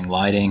 everything,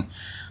 lighting.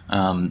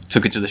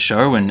 Took it to the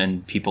show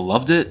and people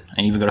loved it.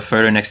 I even got a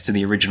photo next to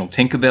the original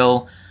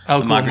Tinkerbell. Oh,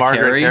 cool.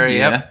 Margaret Carey,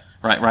 yep.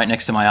 Right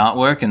next to my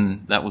artwork,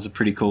 and that was a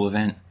pretty cool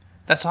event.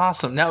 That's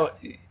awesome. Now,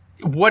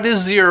 what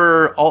is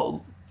your,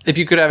 if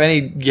you could have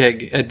any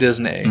gig at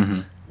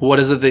Disney, what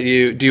is it that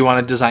do you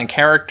want to design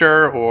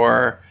character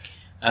or?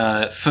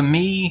 For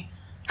me,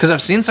 because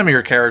I've seen some of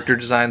your character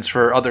designs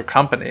for other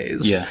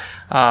companies.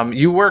 Yeah.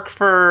 You work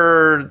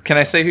for, can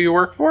I say who you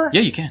work for?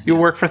 Yeah, you can. You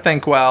work for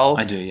Thinkwell.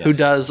 I do, yes. Who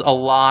does a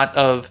lot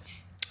of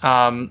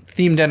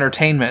themed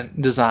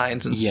entertainment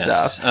designs and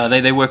stuff.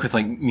 They work with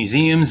like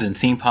museums and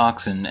theme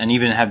parks and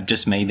even have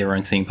just made their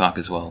own theme park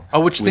as well. Oh,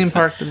 which theme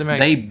park did they make?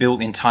 They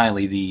built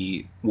entirely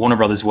the Warner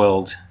Brothers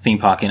World theme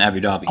park in Abu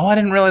Dhabi. Oh, I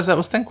didn't realize that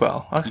was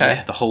Thinkwell. Okay.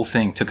 Yeah, the whole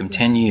thing took them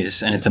 10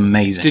 years and it's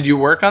amazing. Did you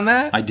work on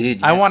that? I did,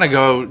 yes. I want to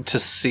go to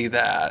see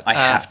that. I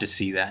have to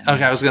see that.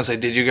 Okay, I was going to say,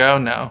 did you go?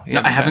 No.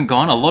 No, I haven't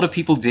gone. A lot of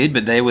people did,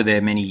 but they were there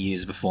many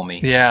years before me.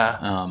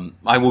 Yeah.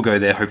 I will go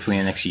there hopefully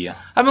in next year.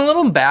 I'm a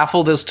little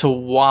baffled as to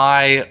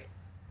why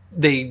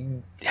they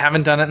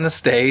haven't done it in the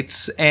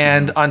States.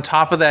 And on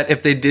top of that,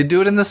 if they did do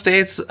it in the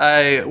States,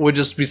 I would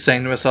just be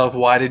saying to myself,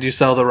 why did you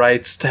sell the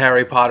rights to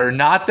Harry Potter?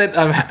 Not that,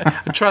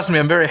 trust me,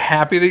 I'm very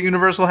happy that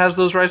Universal has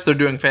those rights. They're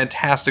doing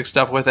fantastic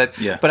stuff with it.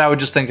 Yeah. But I would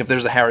just think if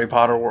there's a Harry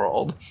Potter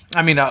world,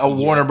 I mean, a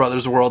Warner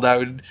Brothers world, I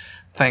would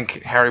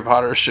think Harry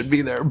Potter should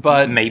be there.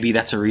 But maybe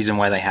that's a reason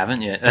why they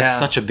haven't yet. That's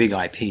such a big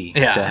IP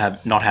to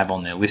not have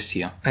on their list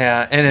here.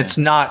 Yeah, and it's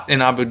not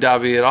in Abu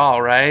Dhabi at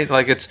all, right?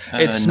 Like it's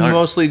no.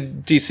 mostly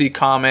DC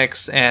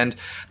Comics and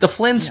the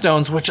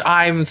Flintstones, which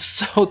I'm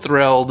so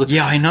thrilled.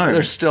 Yeah, I know.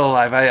 They're still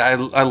alive.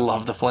 I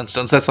love the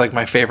Flintstones. That's like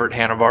my favorite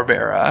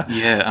Hanna-Barbera.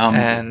 Yeah,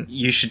 and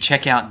you should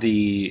check out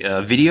the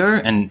video,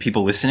 and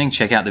people listening,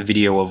 check out the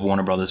video of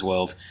Warner Brothers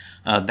World.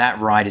 That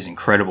ride is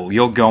incredible.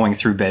 You're going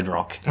through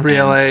Bedrock.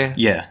 Really?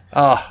 Yeah.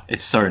 Oh,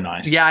 it's so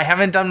nice. Yeah, I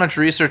haven't done much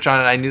research on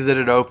it. I knew that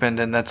it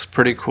opened, and that's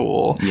pretty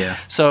cool. Yeah.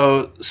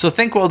 So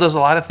Thinkwell does a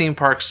lot of theme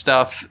park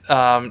stuff.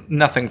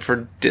 Nothing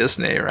for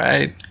Disney,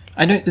 right?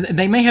 I know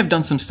they may have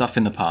done some stuff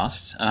in the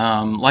past.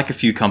 Like a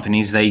few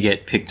companies, they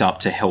get picked up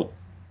to help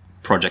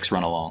projects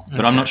run along,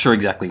 but I'm not sure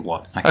exactly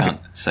what. I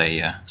can't say.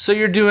 Yeah. So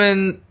you're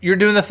doing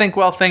the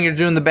Thinkwell thing. You're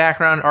doing the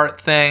background art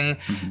thing.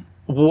 Mm-hmm.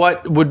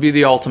 What would be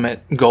the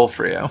ultimate goal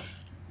for you?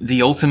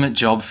 The ultimate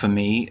job for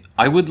me,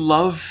 I would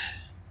love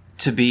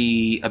to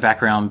be a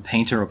background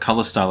painter or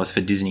color stylist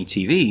for Disney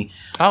TV.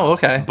 Oh,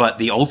 okay. But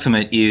the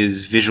ultimate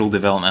is visual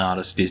development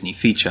artist Disney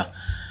feature.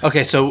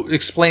 Okay, so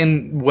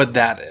explain what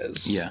that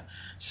is. Yeah.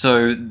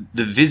 So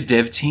the Viz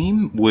Dev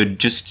team would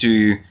just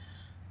do...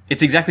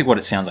 It's exactly what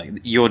it sounds like.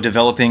 You're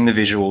developing the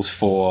visuals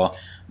for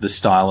the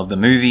style of the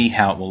movie,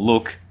 how it will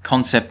look,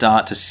 concept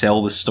art to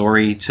sell the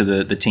story to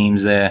the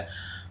teams there.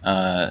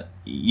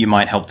 You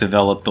might help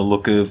develop the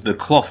look of the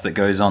cloth that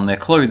goes on their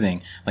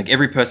clothing. Like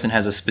every person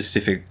has a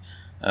specific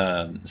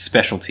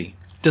specialty.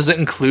 Does it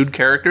include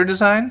character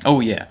design? Oh,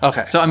 yeah.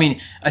 Okay. So, I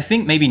mean, I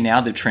think maybe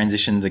now they've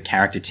transitioned the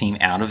character team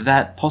out of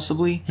that,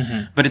 possibly.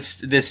 Mm-hmm. But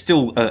there's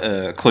still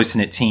a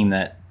close-knit team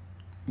that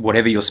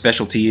whatever your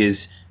specialty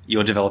is,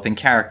 you're developing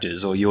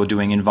characters or you're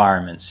doing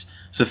environments.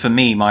 So for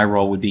me, my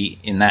role would be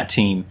in that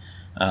team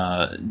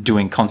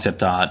doing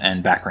concept art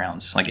and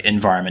backgrounds, like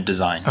environment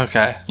design.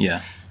 Okay.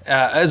 Yeah.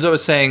 As I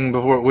was saying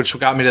before, which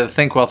got me to the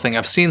Thinkwell thing,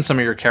 I've seen some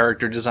of your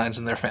character designs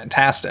and they're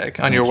fantastic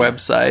on your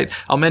website.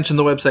 I'll mention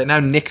the website now,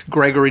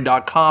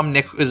 nicgregory.com.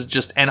 Nick is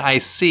just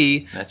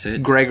N-I-C. That's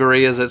it.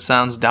 Gregory as it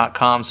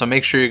sounds.com. So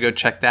make sure you go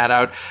check that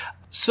out.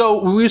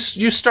 So you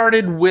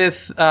started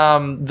with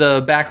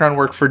the background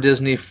work for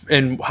Disney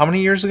in how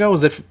many years ago?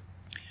 Was it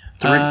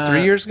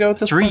 3 years ago at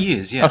this 3 point?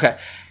 years, yeah. Okay.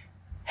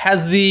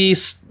 Has the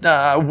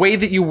way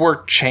that you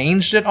work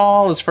changed at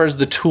all as far as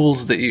the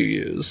tools that you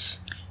use?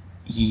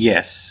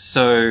 Yes.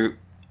 So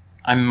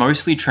I'm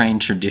mostly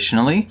trained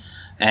traditionally,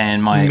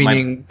 and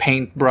meaning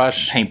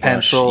paintbrush,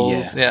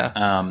 pencils, yeah.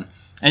 And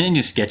then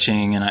just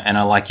sketching, and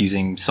I like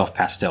using soft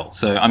pastel.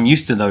 So I'm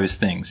used to those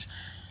things.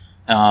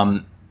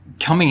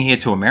 Coming here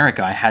to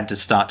America, I had to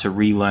start to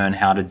relearn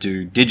how to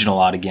do digital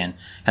art again.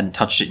 Hadn't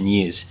touched it in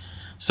years.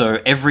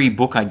 So every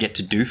book I get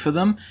to do for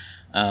them,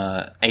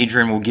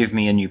 Adrian will give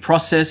me a new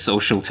process,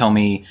 or she'll tell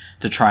me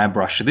to try a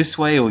brush this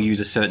way or use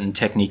a certain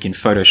technique in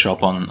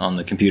Photoshop on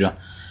the computer.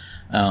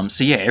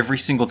 So yeah, every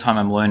single time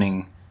I'm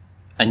learning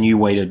a new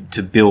way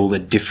to build a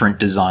different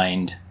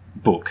designed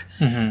book,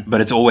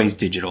 but it's always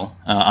digital.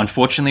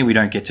 Unfortunately, we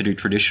don't get to do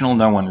traditional.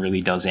 No one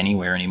really does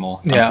anywhere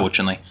anymore,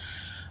 unfortunately.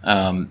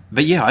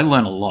 But yeah, I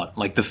learn a lot.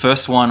 Like the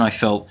first one I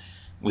felt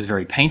was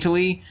very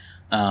painterly.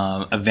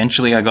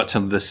 Eventually I got to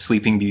the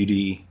Sleeping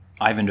Beauty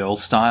Eyvind Earle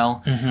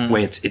style,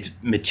 where it's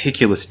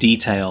meticulous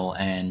detail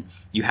and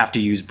you have to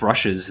use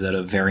brushes that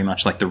are very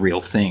much like the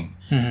real thing.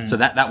 So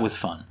that was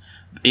fun.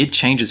 It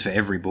changes for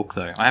every book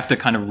though. I have to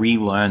kind of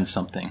relearn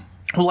something.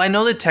 Well, I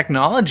know that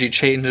technology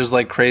changes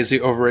like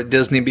crazy over at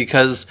Disney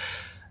because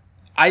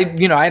I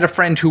had a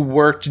friend who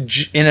worked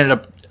in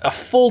a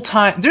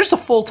full-time, there's a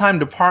full-time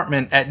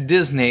department at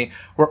Disney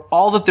where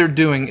all that they're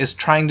doing is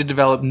trying to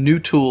develop new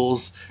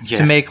tools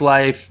to make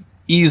life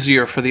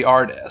easier for the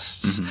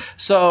artists.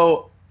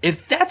 So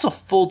if that's a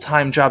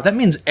full-time job, that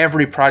means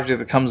every project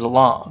that comes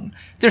along,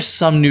 there's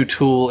some new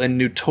tool and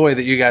new toy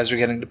that you guys are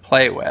getting to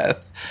play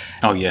with.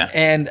 Oh, yeah.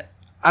 And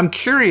I'm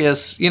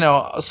curious,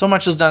 so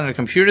much is done on a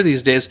computer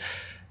these days.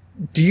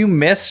 Do you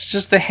miss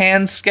just the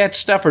hand sketch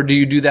stuff, or do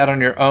you do that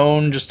on your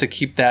own just to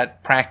keep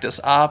that practice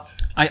up?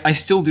 I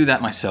still do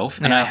that myself,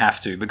 and I have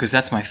to, because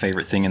that's my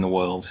favorite thing in the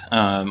world.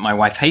 My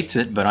wife hates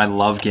it, but I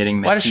love getting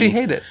messy. Why does she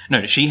hate it?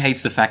 No, she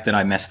hates the fact that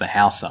I mess the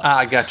house up.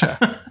 Ah, gotcha.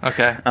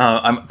 Okay.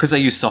 Because I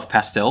use soft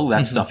pastel,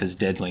 that stuff is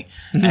deadly.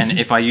 And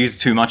if I use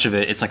too much of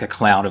it, it's like a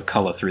cloud of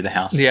color through the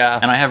house. Yeah.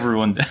 And I have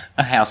ruined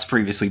a house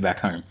previously back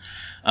home.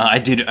 I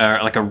did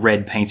like a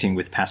red painting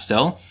with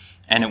pastel,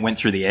 and it went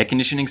through the air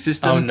conditioning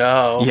system. Oh,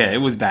 no. Yeah, it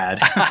was bad.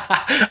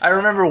 I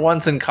remember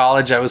once in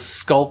college, I was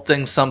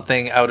sculpting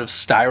something out of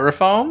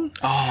styrofoam.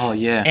 Oh,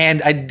 yeah.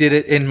 And I did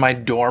it in my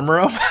dorm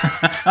room.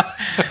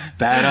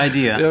 Bad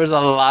idea. There was a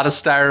lot of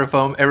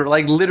styrofoam.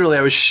 Like, literally,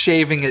 I was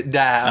shaving it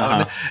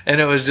down. And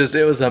it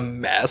was a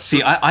mess.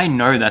 See, I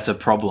know that's a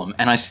problem,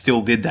 and I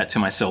still did that to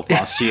myself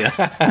last year.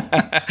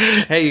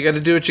 Hey, you got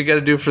to do what you got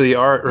to do for the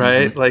art,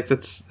 right? Like,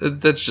 that's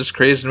just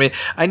crazy to me.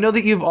 I know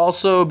that you've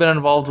also been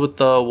involved with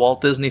the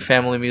Walt Disney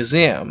Family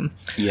Museum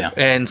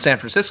in San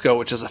Francisco,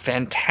 which is a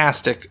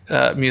fantastic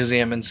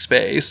museum in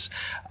space.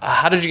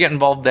 How did you get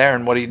involved there,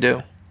 and what do you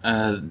do?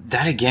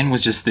 That, again,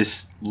 was just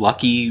this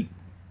lucky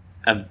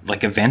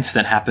events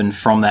that happened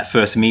from that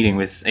first meeting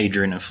with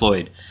Adrian and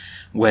Floyd,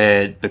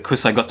 where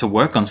because I got to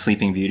work on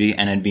Sleeping Beauty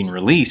and had been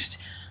released,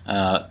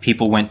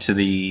 people went to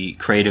the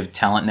Creative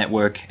Talent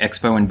Network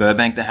Expo in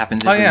Burbank that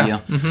happens every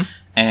year,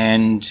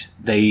 and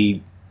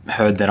they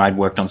heard that I'd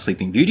worked on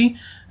Sleeping Beauty,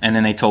 and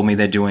then they told me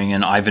they're doing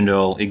an Eyvind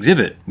Earle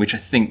exhibit, which I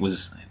think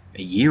was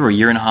a year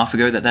and a half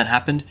ago that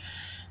happened,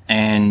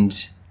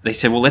 and they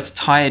said, well, let's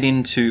tie it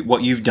into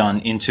what you've done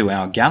into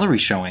our gallery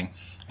showing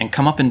and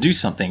come up and do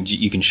something.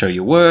 You can show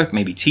your work,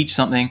 maybe teach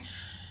something.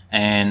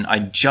 And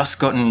I'd just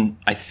gotten,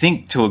 I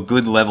think, to a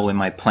good level in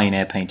my plein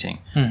air painting,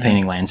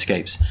 painting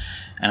landscapes.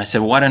 And I said,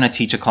 well, why don't I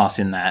teach a class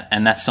in that?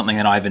 And that's something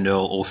that Eyvind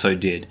Earle also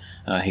did.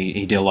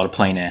 He did a lot of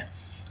plein air.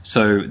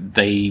 So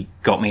they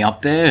got me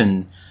up there,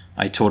 and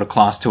I taught a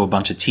class to a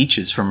bunch of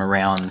teachers from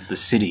around the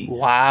city.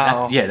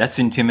 Wow. That's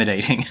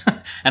intimidating.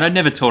 And I'd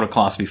never taught a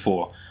class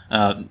before.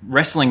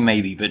 Wrestling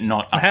maybe, but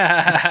not.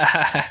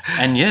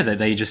 And yeah,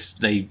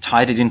 they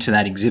tied it into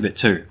that exhibit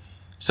too.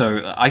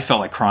 So I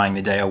felt like crying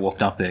the day I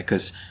walked up there,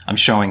 because I'm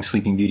showing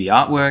Sleeping Beauty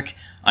artwork,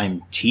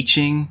 I'm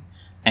teaching,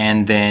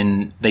 and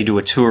then they do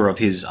a tour of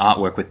his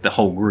artwork with the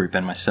whole group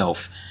and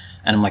myself.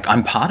 And I'm like,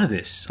 I'm part of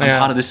this. I'm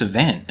part of this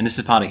event, and this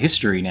is part of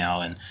history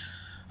now. And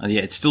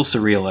it's still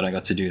surreal that I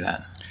got to do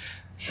that.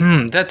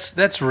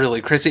 That's really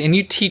crazy. And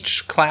you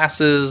teach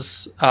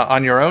classes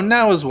on your own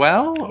now as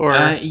well, or?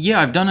 Yeah,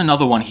 I've done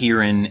another one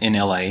here in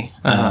LA,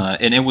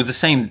 and it was the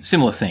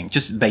similar thing,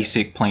 just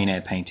basic plein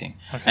air painting,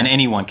 and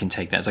anyone can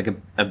take that. It's like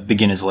a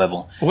beginner's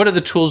level. What are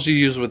the tools you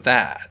use with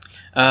that?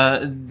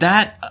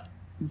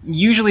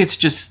 Usually it's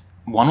just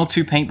one or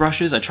two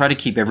paintbrushes. I try to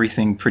keep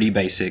everything pretty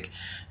basic,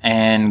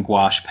 and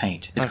gouache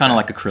paint. It's kind of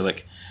like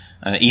acrylic,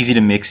 easy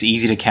to mix,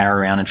 easy to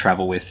carry around and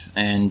travel with,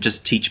 and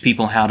just teach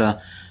people how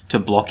to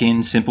block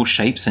in simple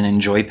shapes and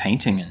enjoy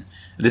painting. And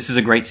this is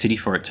a great city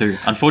for it too.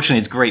 Unfortunately,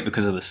 it's great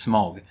because of the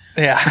smog.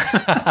 Yeah.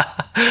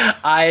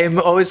 I'm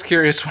always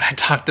curious when I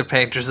talk to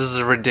painters. This is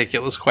a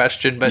ridiculous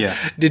question, but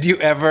did you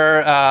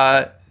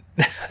ever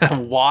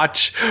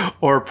watch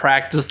or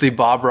practice the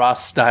Bob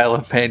Ross style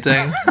of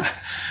painting?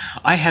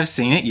 I have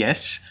seen it,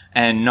 yes.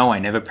 And no, I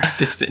never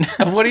practiced it.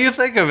 What do you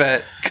think of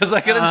it? Because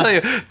I gotta tell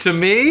you, to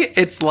me,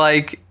 it's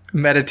like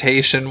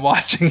meditation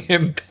watching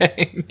him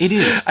paint. It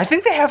is. I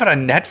think they have it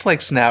on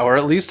Netflix now, or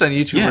at least on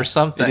YouTube or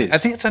something. It is. I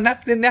think it's on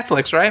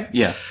Netflix, right?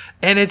 Yeah.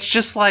 And it's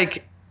just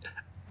like,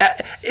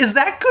 is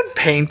that good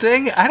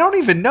painting? I don't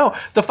even know.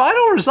 The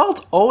final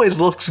result always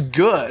looks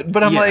good,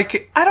 but I'm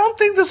like, I don't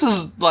think this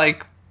is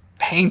like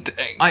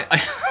painting.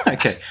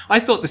 Okay. I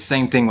thought the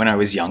same thing when I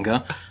was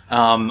younger.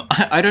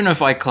 I don't know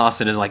if I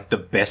class it as like the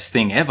best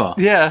thing ever.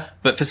 Yeah.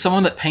 But for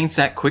someone that paints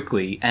that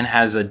quickly and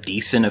has a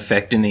decent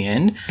effect in the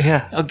end,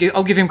 yeah,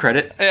 I'll give him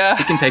credit. Yeah.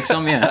 He can take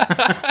some,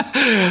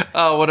 yeah.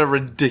 Oh, what a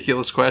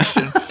ridiculous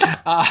question.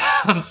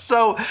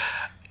 So,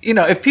 you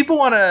know, if people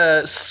want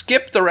to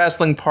skip the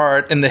wrestling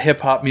part and the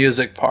hip-hop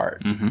music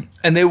part,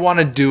 and they want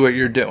to do what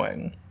you're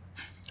doing,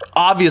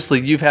 obviously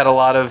you've had a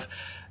lot of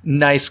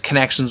nice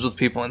connections with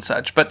people and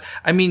such. But,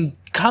 I mean,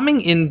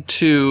 coming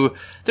into...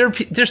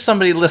 There's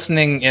somebody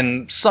listening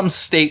in some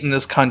state in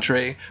this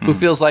country who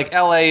feels like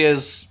LA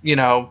is, you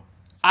know,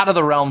 out of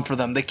the realm for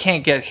them. They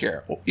can't get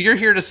here. You're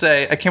here to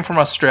say, I came from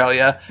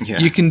Australia. Yeah.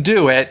 You can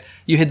do it.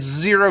 You had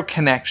zero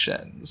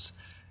connections.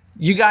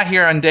 You got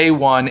here on day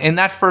one. In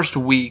that first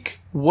week,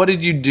 what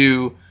did you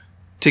do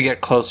to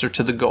get closer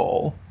to the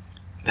goal?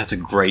 That's a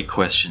great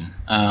question.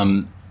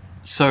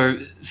 So,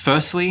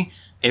 firstly,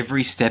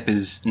 every step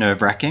is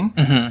nerve-wracking.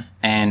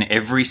 And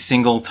every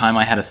single time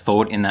I had a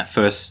thought in that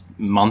first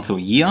month or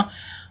year,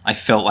 I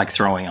felt like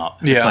throwing up.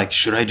 Yeah. It's like,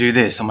 should I do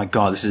this? Oh my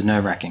God, this is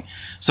nerve-wracking.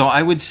 So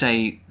I would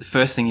say the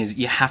first thing is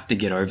you have to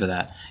get over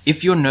that.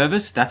 If you're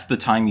nervous, that's the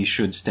time you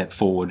should step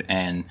forward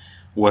and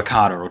work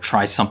harder or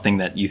try something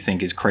that you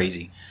think is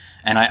crazy.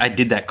 And I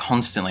did that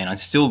constantly, and I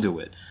still do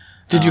it.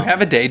 Did you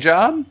have a day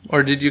job?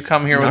 Or did you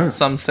come here No. with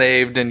some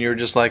saved and you're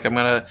just like,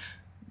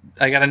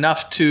 I got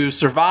enough to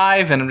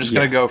survive and I'm just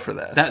going to go for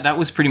this? That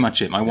was pretty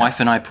much it. My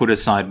wife and I put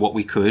aside what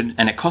we could,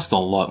 and it cost a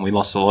lot, and we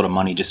lost a lot of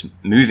money just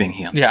moving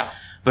here. Yeah.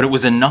 But it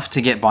was enough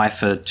to get by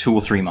for 2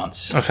 or 3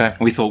 months. Okay.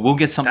 We thought we'll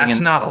get something. That's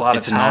not a lot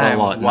of time. It's not a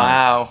lot.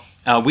 Wow.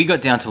 No. We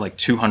got down to like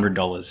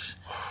 $200.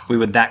 We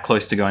were that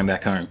close to going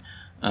back home.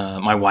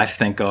 My wife,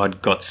 thank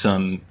God, got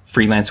some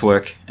freelance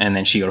work, and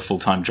then she got a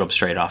full-time job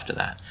straight after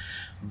that.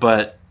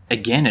 But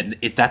again,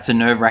 that's a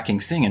nerve-wracking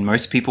thing, and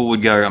most people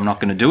would go, I'm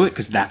not going to do it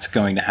because that's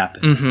going to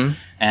happen.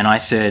 And I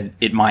said,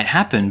 it might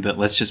happen, but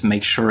let's just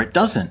make sure it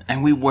doesn't.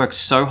 And we worked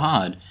so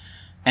hard.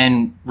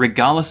 And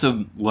regardless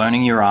of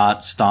learning your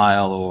art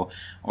style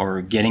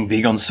or getting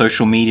big on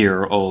social media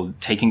or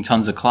taking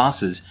tons of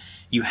classes,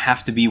 you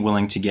have to be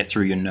willing to get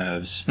through your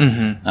nerves.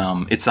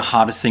 It's the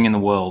hardest thing in the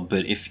world,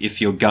 but if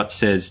your gut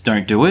says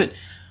don't do it,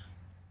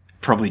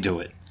 probably do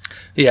it.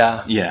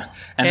 Yeah. Yeah.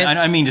 And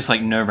I mean just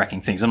like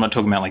nerve-wracking things. I'm not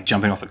talking about like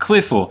jumping off a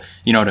cliff or,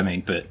 you know what I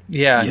mean? But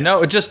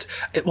no,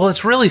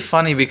 it's really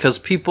funny because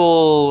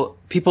people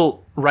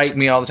write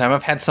me all the time.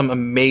 I've had some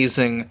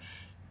amazing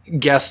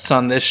guests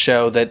on this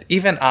show that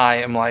even I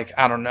am like,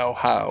 I don't know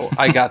how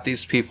I got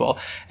these people.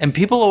 And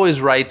people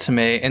always write to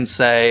me and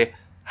say,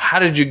 how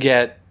did you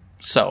get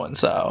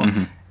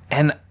so-and-so?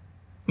 And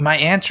my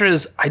answer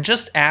is, I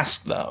just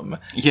asked them.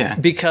 Yeah.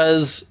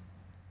 Because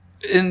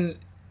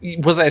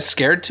was I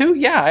scared to?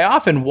 Yeah, I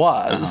often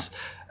was,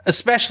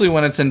 especially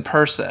when it's in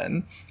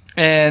person.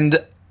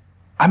 And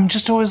I'm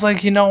just always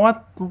like, you know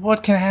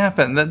what can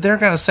happen? That they're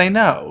going to say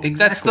no.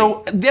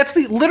 Exactly. That's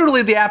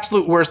literally the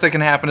absolute worst that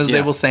can happen is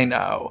they will say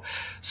no.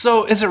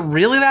 So is it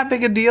really that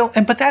big a deal?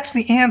 But that's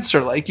the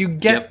answer. Like you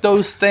get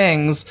those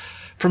things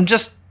from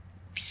just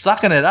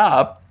sucking it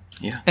up.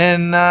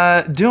 And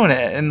doing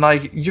it, and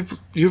like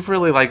you've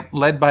really like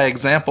led by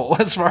example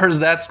as far as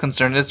that's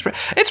concerned. It's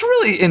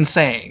really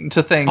insane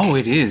to think. Oh,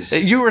 it is.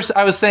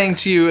 I was saying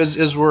to you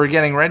as we're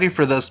getting ready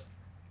for this,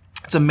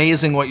 it's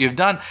amazing what you've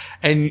done,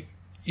 and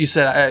you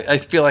said I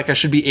feel like I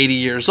should be 80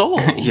 years old.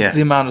 Yeah,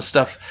 the amount of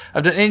stuff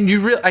I've done, and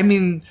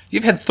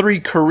you've had 3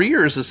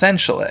 careers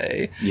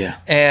essentially. Yeah,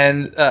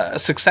 and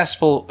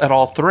successful at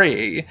all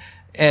 3,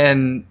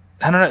 and.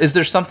 I don't know. Is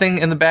there something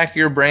in the back of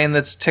your brain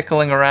that's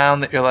tickling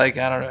around that you're like,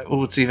 I don't know,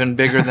 oh, it's even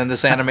bigger than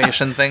this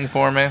animation thing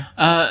for me?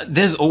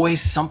 There's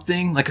always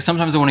something. Like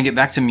sometimes I want to get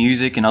back to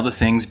music and other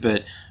things,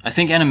 but I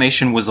think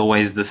animation was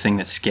always the thing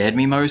that scared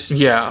me most.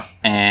 Yeah.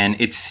 And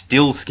it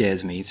still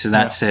scares me. So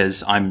that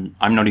says I'm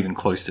not even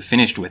close to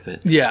finished with it.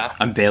 Yeah.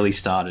 I'm barely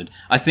started.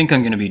 I think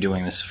I'm going to be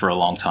doing this for a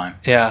long time.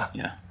 Yeah.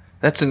 Yeah.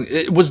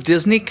 Was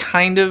Disney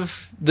kind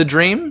of the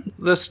dream,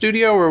 the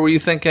studio, or were you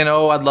thinking,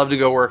 oh, I'd love to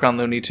go work on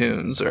Looney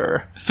Tunes?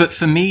 Or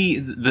for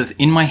me,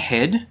 in my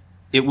head,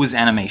 it was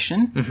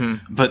animation,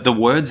 but the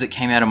words that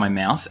came out of my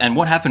mouth, and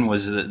what happened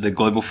was the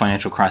global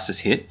financial crisis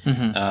hit.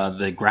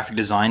 The graphic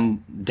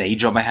design day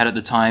job I had at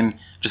the time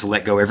just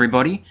let go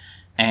everybody,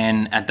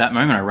 and at that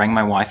moment, I rang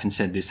my wife and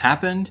said, "This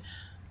happened.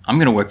 I'm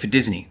going to work for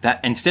Disney." That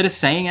instead of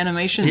saying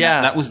animation,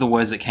 that was the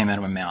words that came out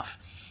of my mouth.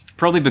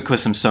 Probably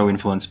because I'm so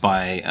influenced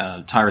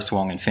by Tyrus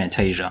Wong and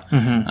Fantasia.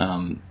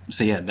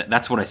 So yeah,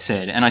 that's what I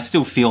said. And I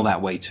still feel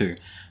that way too.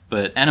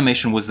 But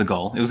animation was the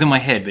goal. It was in my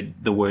head, but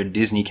the word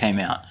Disney came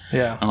out.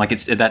 Yeah. I'm like,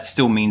 that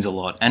still means a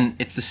lot. And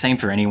it's the same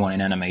for anyone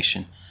in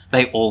animation.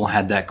 They all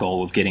had that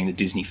goal of getting the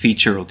Disney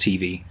feature or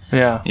TV.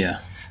 Yeah. Yeah.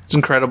 It's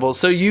incredible.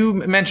 So you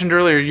mentioned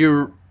earlier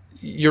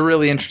you're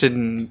really interested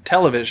in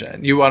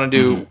television. You want to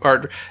do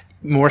art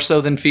more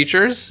so than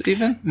features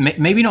even?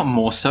 Maybe not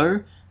more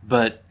so,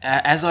 but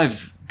as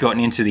I've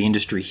gotten into the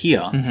industry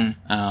here,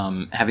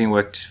 having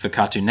worked for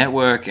Cartoon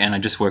Network, and I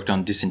just worked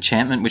on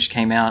Disenchantment, which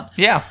came out.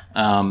 Yeah.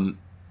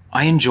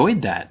 I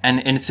enjoyed that. And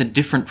it's a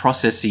different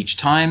process each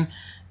time.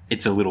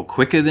 It's a little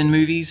quicker than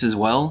movies as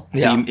well.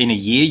 So in a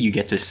year, you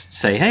get to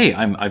say, hey,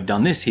 I've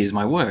done this. Here's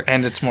my work.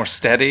 And it's more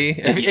steady.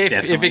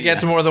 If it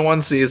gets more than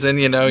one season,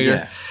 you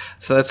know,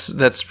 so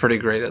that's pretty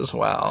great as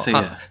well.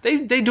 So,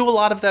 they do a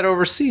lot of that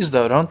overseas,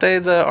 though, don't they?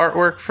 The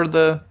artwork for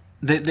the...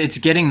 It's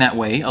getting that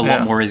way. A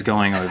lot more is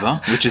going over,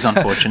 which is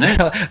unfortunate.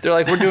 They're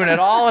like, we're doing it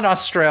all in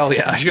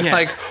Australia. You're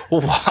like,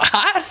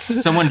 what?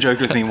 Someone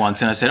joked with me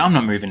once, and I said, I'm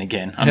not moving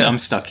again. I'm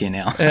stuck here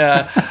now.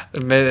 Yeah,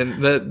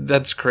 man,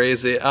 that's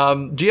crazy.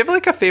 Do you have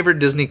like a favorite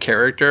Disney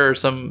character or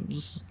some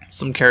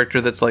character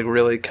that's like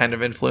really kind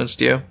of influenced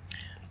you?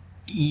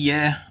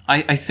 Yeah,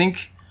 I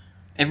think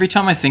every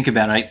time I think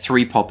about it,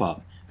 3 pop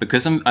up.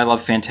 Because I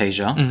love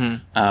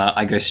Fantasia,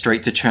 I go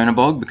straight to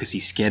Chernabog because he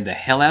scared the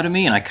hell out of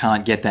me, and I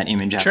can't get that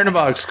image out.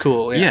 Chernabog's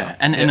cool, yeah,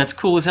 and it's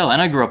cool as hell. And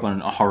I grew up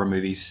on horror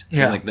movies,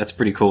 so like that's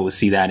pretty cool to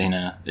see that in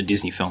a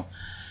Disney film.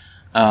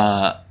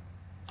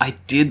 I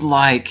did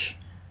like,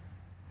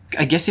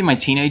 I guess in my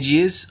teenage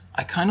years,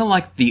 I kind of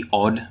liked the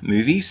odd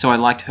movies, so I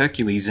liked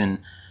Hercules and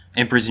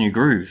Emperor's New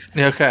Groove.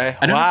 Okay,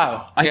 I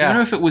don't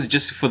know if it was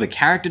just for the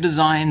character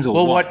designs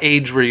or what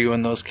age were you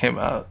when those came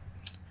out?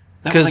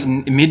 That was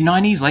like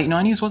mid-90s, late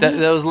 90s, wasn't it?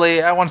 That was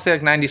late, I want to say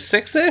like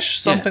 96-ish,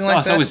 something like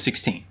that. So I was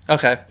 16.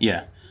 Okay.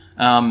 Yeah.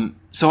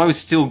 So I was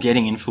still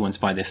getting influenced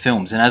by their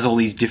films. And as all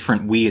these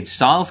different weird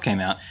styles came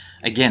out,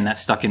 again, that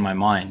stuck in my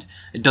mind.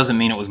 It doesn't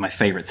mean it was my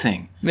favorite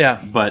thing. Yeah.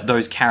 But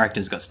those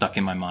characters got stuck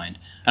in my mind.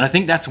 And I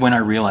think that's when I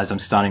realized I'm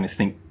starting to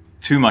think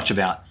too much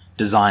about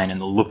design and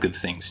the look of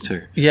things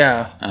too.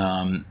 Yeah.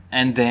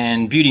 And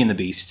then Beauty and the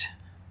Beast.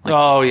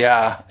 Oh,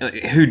 yeah.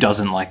 Who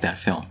doesn't like that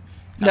film?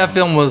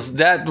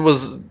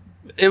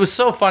 It was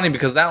so funny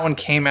because that one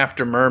came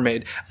after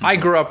Mermaid. I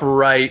grew up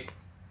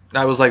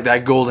I was like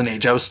that golden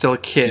age. I was still a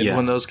kid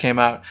when those came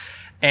out.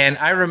 And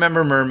I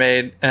remember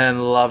Mermaid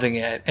and loving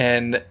it.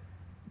 And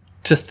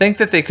to think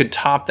that they could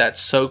top that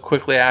so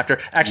quickly after.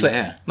 Actually,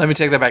 let me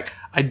take that back.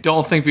 I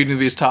don't think Beauty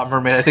and the Beast topped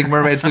Mermaid. I think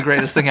Mermaid's the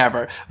greatest thing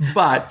ever.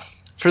 But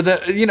for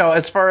the,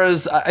 as far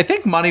as, I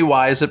think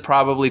money-wise, it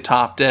probably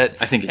topped it.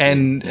 I think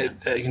it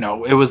did.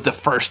 It was the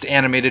first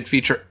animated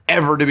feature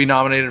ever to be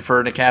nominated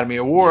for an Academy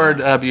Award,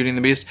 Beauty and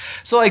the Beast.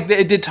 So, like,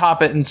 it did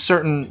top it in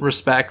certain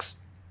respects.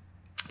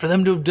 For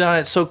them to have done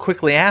it so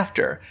quickly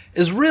after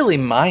is really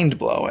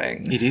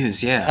mind-blowing. It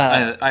is,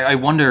 yeah. I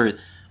wonder,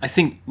 I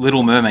think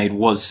Little Mermaid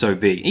was so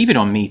big, even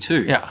on me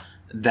too. Yeah.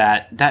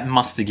 That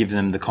must have given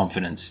them the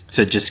confidence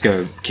to just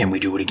go, can we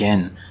do it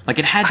again? Like,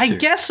 it had to. I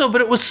guess so,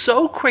 but it was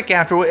so quick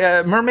after.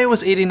 Mermaid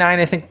was 89,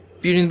 I think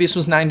Beauty and the Beast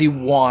was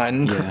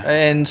 91. Yeah.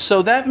 And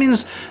so that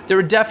means they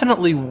were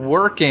definitely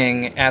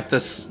working at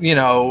this,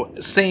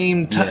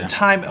 same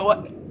time.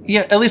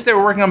 Yeah, at least they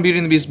were working on Beauty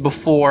and the Beast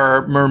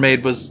before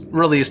Mermaid was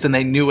released, and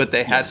they knew what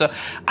they had. So,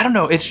 I don't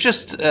know, it's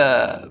just...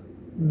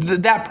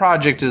 that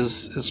project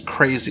is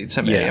crazy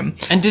to me. Yeah.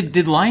 And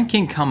did Lion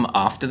King come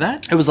after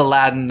that? It was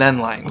Aladdin, then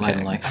Lion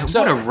King. So,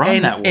 what a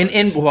run that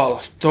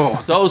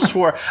was. Those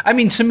 4. I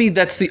mean, to me,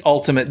 that's the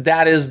ultimate.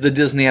 That is the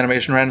Disney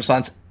animation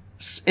renaissance.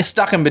 It's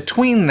stuck in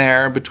between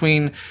there.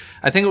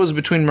 I think it was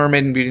between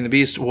Mermaid and Beauty and the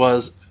Beast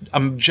was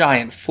a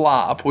giant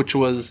flop, which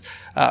was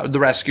The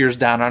Rescuers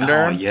Down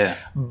Under. Oh, yeah.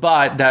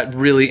 But that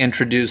really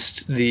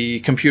introduced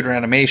the computer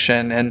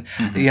animation. And,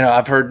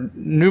 I've heard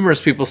numerous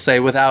people say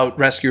without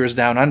Rescuers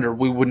Down Under,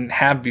 we wouldn't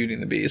have Beauty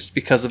and the Beast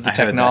because of the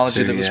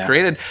technology that was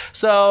created.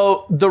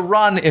 So the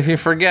run, if you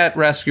forget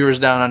Rescuers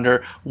Down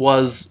Under,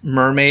 was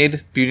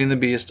Mermaid, Beauty and the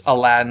Beast,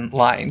 Aladdin,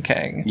 Lion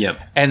King. Yep.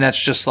 And that's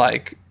just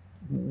like...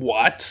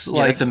 What?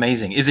 Yeah, it's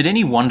amazing. Is it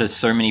any wonder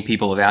so many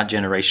people of our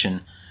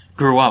generation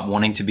grew up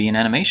wanting to be in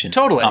animation?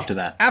 Totally. After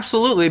that.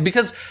 Absolutely.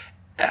 Because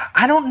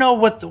I don't know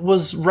what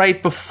was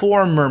right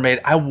before Mermaid.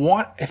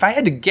 If I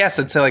had to guess,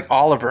 I'd say like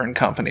Oliver and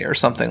Company or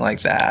something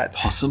like that.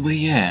 Possibly,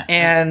 yeah.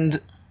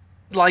 And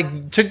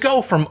like to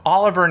go from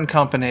Oliver and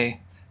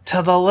Company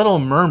to The Little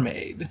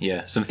Mermaid.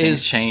 Yeah, some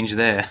things change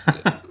there.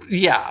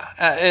 Yeah.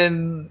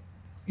 And,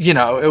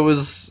 it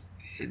was...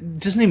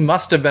 Disney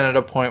must have been at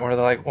a point where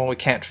they're like, well, we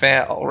can't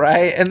fail,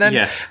 right? And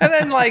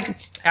then like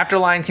after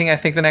Lion King, I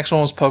think the next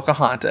one was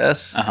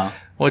Pocahontas,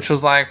 which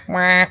was like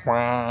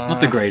not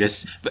the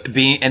greatest, but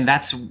and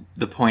that's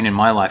the point in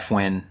my life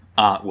when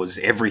art was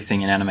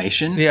everything in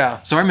animation.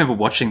 Yeah. So I remember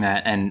watching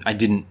that, and I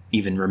didn't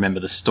even remember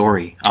the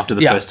story after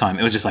the first time.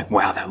 It was just like,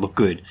 wow, that looked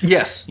good.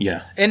 Yes.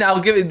 Yeah. And I'll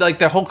give it like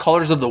the whole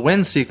Colors of the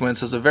Wind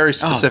sequence is a very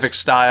specific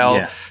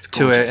style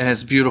to it, and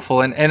it's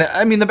beautiful. And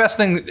I mean, the best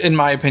thing, in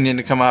my opinion,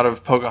 to come out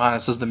of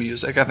Pocahontas is the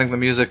music. I think the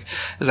music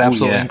is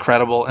absolutely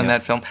incredible in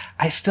that film.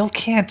 I still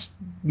can't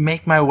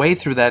make my way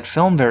through that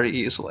film very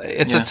easily.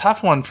 It's a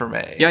tough one for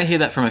me. Yeah, I hear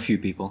that from a few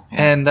people.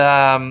 Yeah.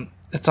 And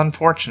it's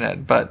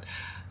unfortunate, but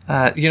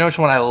You know which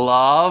one I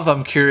love?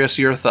 I'm curious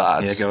your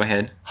thoughts. Yeah, go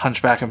ahead.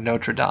 Hunchback of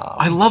Notre Dame.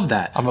 I love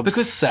that. I'm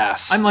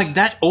obsessed. I'm like,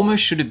 that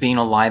almost should have been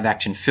a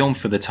live-action film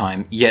for the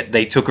time, yet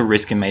they took a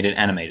risk and made it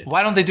animated.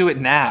 Why don't they do it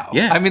now?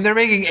 Yeah. I mean, they're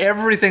making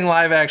everything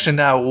live action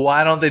now.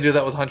 Why don't they do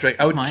that with Hunchback?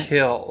 I would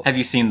kill. Have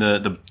you seen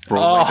the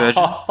Broadway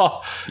version?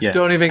 Yeah.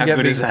 Don't even How get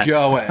good me is that?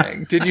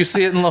 going. Did you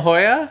see it in La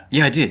Jolla?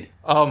 Yeah, I did.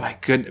 Oh my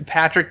goodness.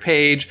 Patrick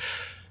Page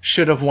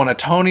should have won a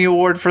Tony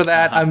Award for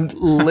that. I'm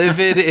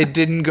livid it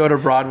didn't go to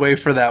Broadway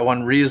for that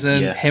one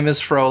reason. Yeah. Him as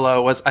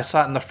Frollo I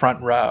saw it in the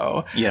front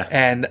row. Yeah.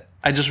 And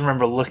I just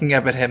remember looking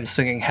up at him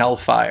singing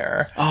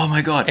Hellfire. Oh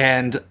my God.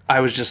 And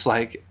I was just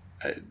like,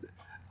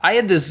 I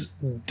had this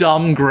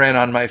dumb grin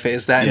on my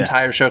face that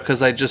entire show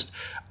because I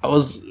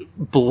was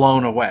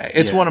blown away.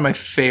 It's one of my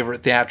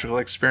favorite theatrical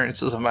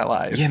experiences of my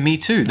life. Yeah, me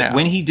too. Yeah.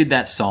 When he did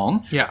that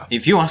song,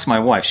 if you ask my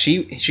wife,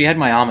 she had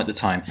my arm at the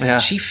time. Yeah.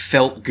 She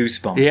felt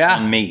goosebumps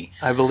on me.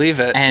 I believe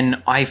it.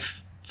 And I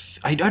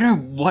don't know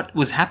what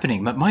was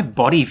happening, but my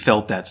body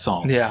felt that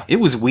song. Yeah.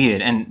 It was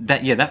weird. And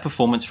that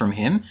performance from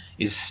him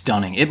is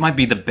stunning. It might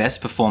be the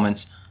best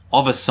performance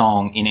of a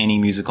song in any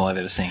musical I've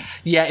ever seen.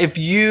 Yeah, if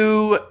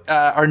you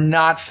are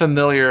not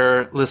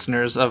familiar,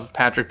 listeners, of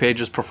Patrick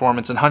Page's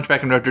performance in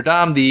Hunchback of Notre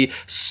Dame, the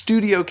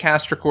studio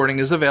cast recording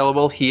is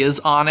available. He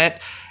is on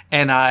it.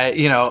 And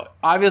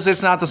obviously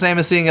it's not the same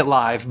as seeing it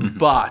live,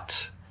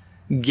 but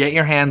get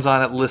your hands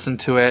on it, listen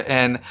to it,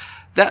 and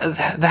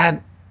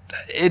that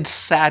it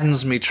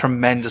saddens me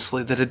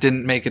tremendously that it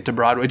didn't make it to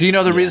Broadway. Do you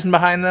know the reason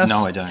behind this?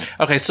 No, I don't.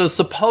 Okay, so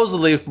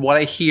supposedly what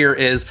I hear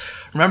is,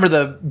 remember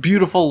the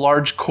beautiful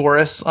large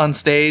chorus on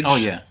stage? Oh,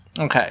 yeah.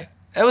 Okay.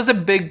 It was a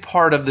big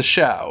part of the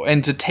show,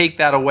 and to take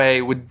that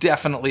away would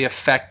definitely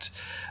affect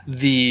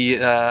the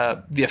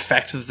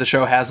effect that the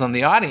show has on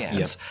the audience.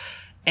 Yep.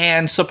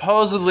 And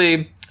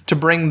supposedly, to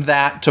bring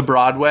that to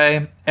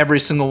Broadway, every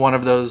single one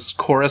of those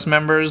chorus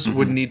members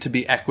would need to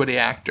be equity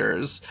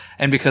actors.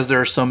 And because there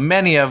are so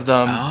many of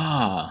them,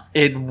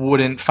 it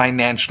wouldn't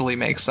financially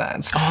make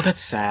sense. Oh,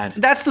 that's sad.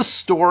 That's the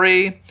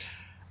story.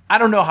 I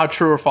don't know how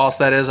true or false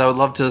that is. I would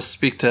love to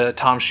speak to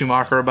Tom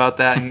Schumacher about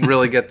that and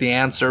really get the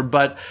answer.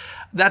 But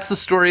that's the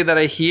story that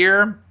I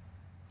hear.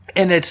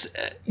 And it's,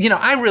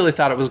 I really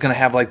thought it was going to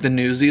have like the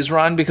Newsies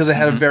run because it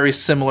had a very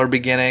similar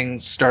beginning,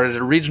 started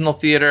at a regional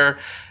theater.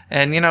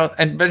 And,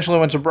 and eventually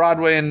went to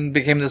Broadway and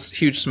became this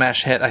huge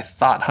smash hit. I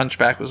thought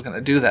Hunchback was going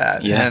to do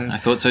that. Yeah, I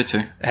thought so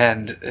too.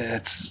 And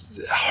it's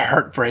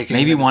heartbreaking.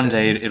 Maybe one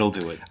day it'll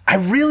do it. I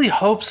really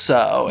hope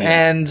so.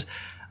 Yeah. And,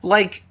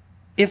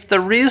 if the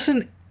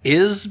reason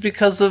is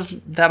because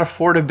of that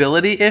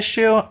affordability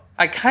issue,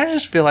 I kind of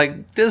just feel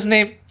like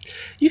Disney,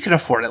 you can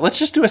afford it. Let's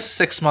just do a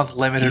 6-month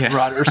limited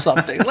run or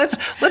something. Let's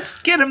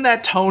get him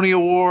that Tony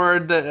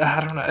Award. I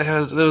don't know.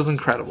 It was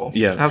incredible.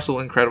 Yeah,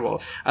 absolutely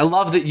incredible. I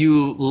love that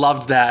you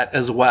loved that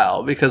as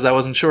well because I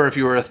wasn't sure if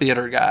you were a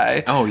theater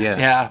guy. Oh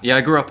yeah.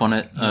 I grew up on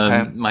it.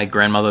 My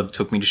grandmother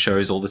took me to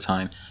shows all the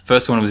time.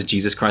 First one was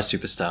Jesus Christ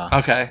Superstar.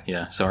 Okay.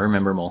 Yeah, so I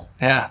remember them all.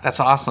 Yeah, that's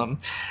awesome.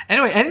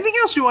 Anyway, anything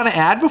else you want to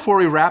add before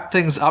we wrap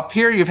things up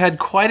here? You've had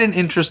quite an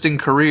interesting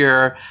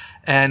career.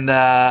 And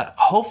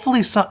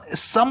hopefully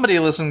somebody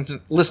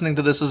listening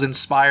to this is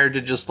inspired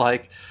to just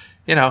move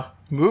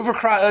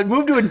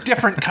to a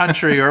different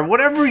country or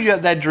whatever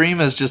that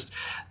dream is. Just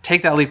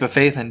take that leap of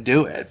faith and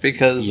do it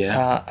because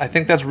I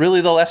think that's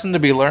really the lesson to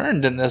be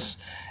learned in this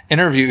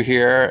interview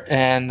here.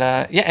 And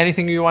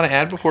anything you want to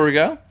add before we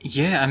go?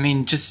 Yeah, I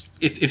mean,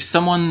 just if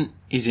someone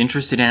is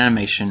interested in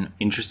animation,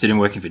 interested in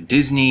working for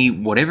Disney,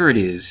 whatever it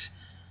is,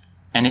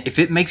 and if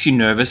it makes you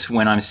nervous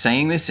when I'm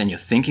saying this and you're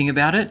thinking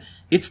about it,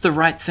 it's the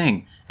right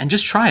thing. And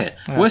just try it.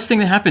 Yeah. Worst thing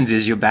that happens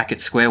is you're back at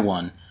square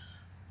one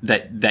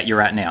that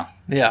you're at now.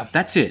 Yeah.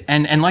 That's it.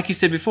 And like you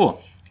said before,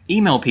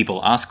 email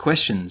people, ask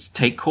questions,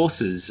 take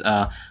courses,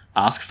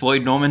 ask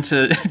Floyd Norman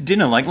to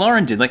dinner like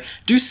Lauren did.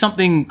 Do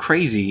something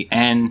crazy,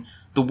 and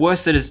the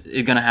worst that is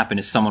going to happen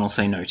is someone will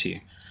say no to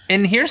you.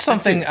 And here's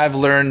something I've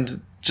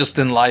learned just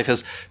in life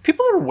is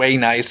people are way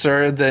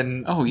nicer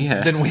than we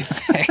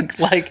think.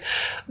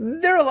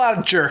 There are a lot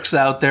of jerks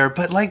out there,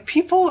 but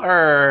people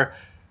are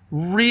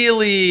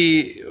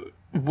really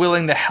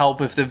willing to help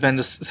if they've been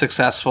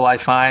successful, I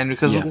find,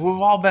 because we've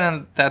all been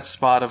in that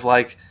spot of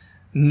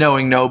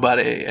knowing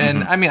nobody.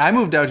 And I mean, I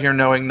moved out here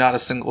knowing not a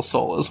single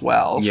soul as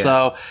well. Yeah.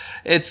 So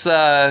it's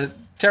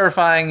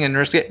terrifying and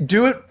risky.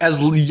 Do it as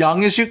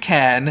young as you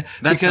can.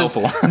 That's because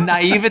helpful.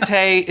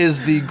 Naivete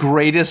is the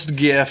greatest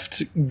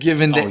gift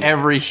given to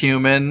every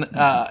human.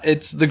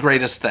 It's the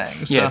greatest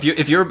thing. So. Yeah,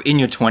 if you're in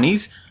your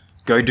 20s,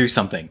 go do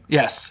something.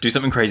 Yes. Do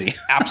something crazy.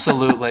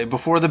 Absolutely.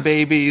 Before the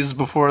babies,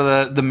 before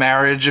the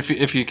marriage,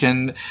 if you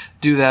can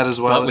do that as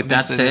well. But with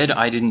that said,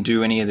 I didn't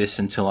do any of this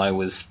until I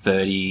was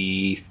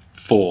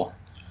 34.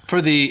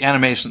 For the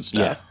animation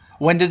stuff. Yeah.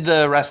 When did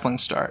the wrestling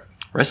start?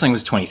 Wrestling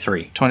was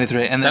 23.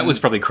 23. And that was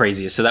probably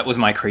craziest. So that was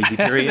my crazy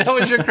period. That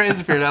was your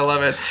crazy period. I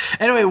love it.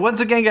 Anyway,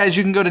 once again, guys,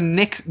 you can go to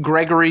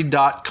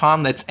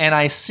nicgregory.com. That's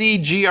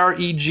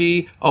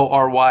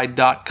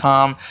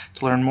NICGREGORY.com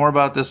to learn more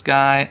about this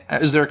guy.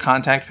 Is there a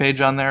contact page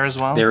on there as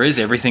well? There is.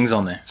 Everything's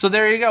on there. So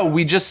there you go.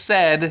 We just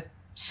said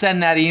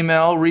send that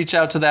email, reach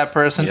out to that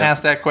person,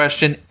 ask that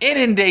question,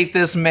 inundate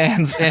this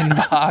man's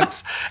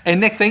inbox. And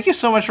Nic, thank you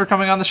so much for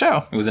coming on the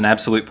show. It was an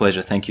absolute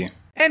pleasure. Thank you.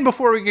 And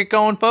before we get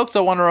going, folks,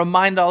 I want to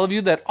remind all of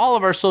you that all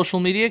of our social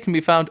media can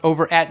be found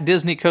over at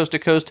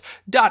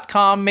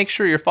DisneyCoastToCoast.com. Make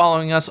sure you're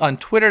following us on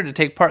Twitter to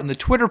take part in the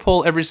Twitter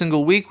poll every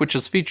single week, which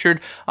is featured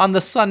on the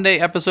Sunday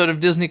episode of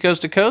Disney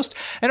Coast to Coast.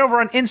 And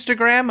over on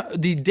Instagram,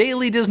 the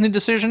Daily Disney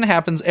Decision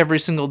happens every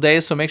single day,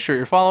 so make sure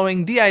you're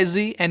following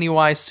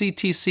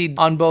DIZNEYCTC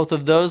on both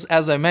of those.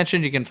 As I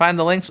mentioned, you can find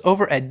the links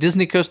over at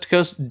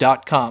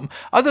DisneyCoastToCoast.com.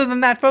 Other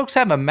than that, folks,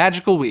 have a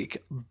magical week.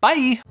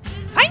 Bye!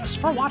 Thanks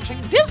for watching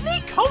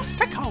Disney Coast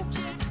to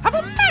Coast. Have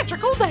a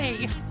magical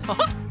day.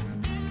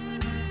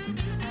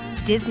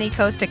 Disney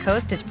Coast to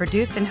Coast is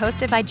produced and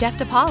hosted by Jeff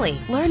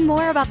DePaoli. Learn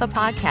more about the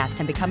podcast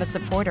and become a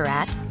supporter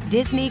at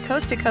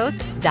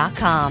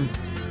DisneyCoastToCoast.com.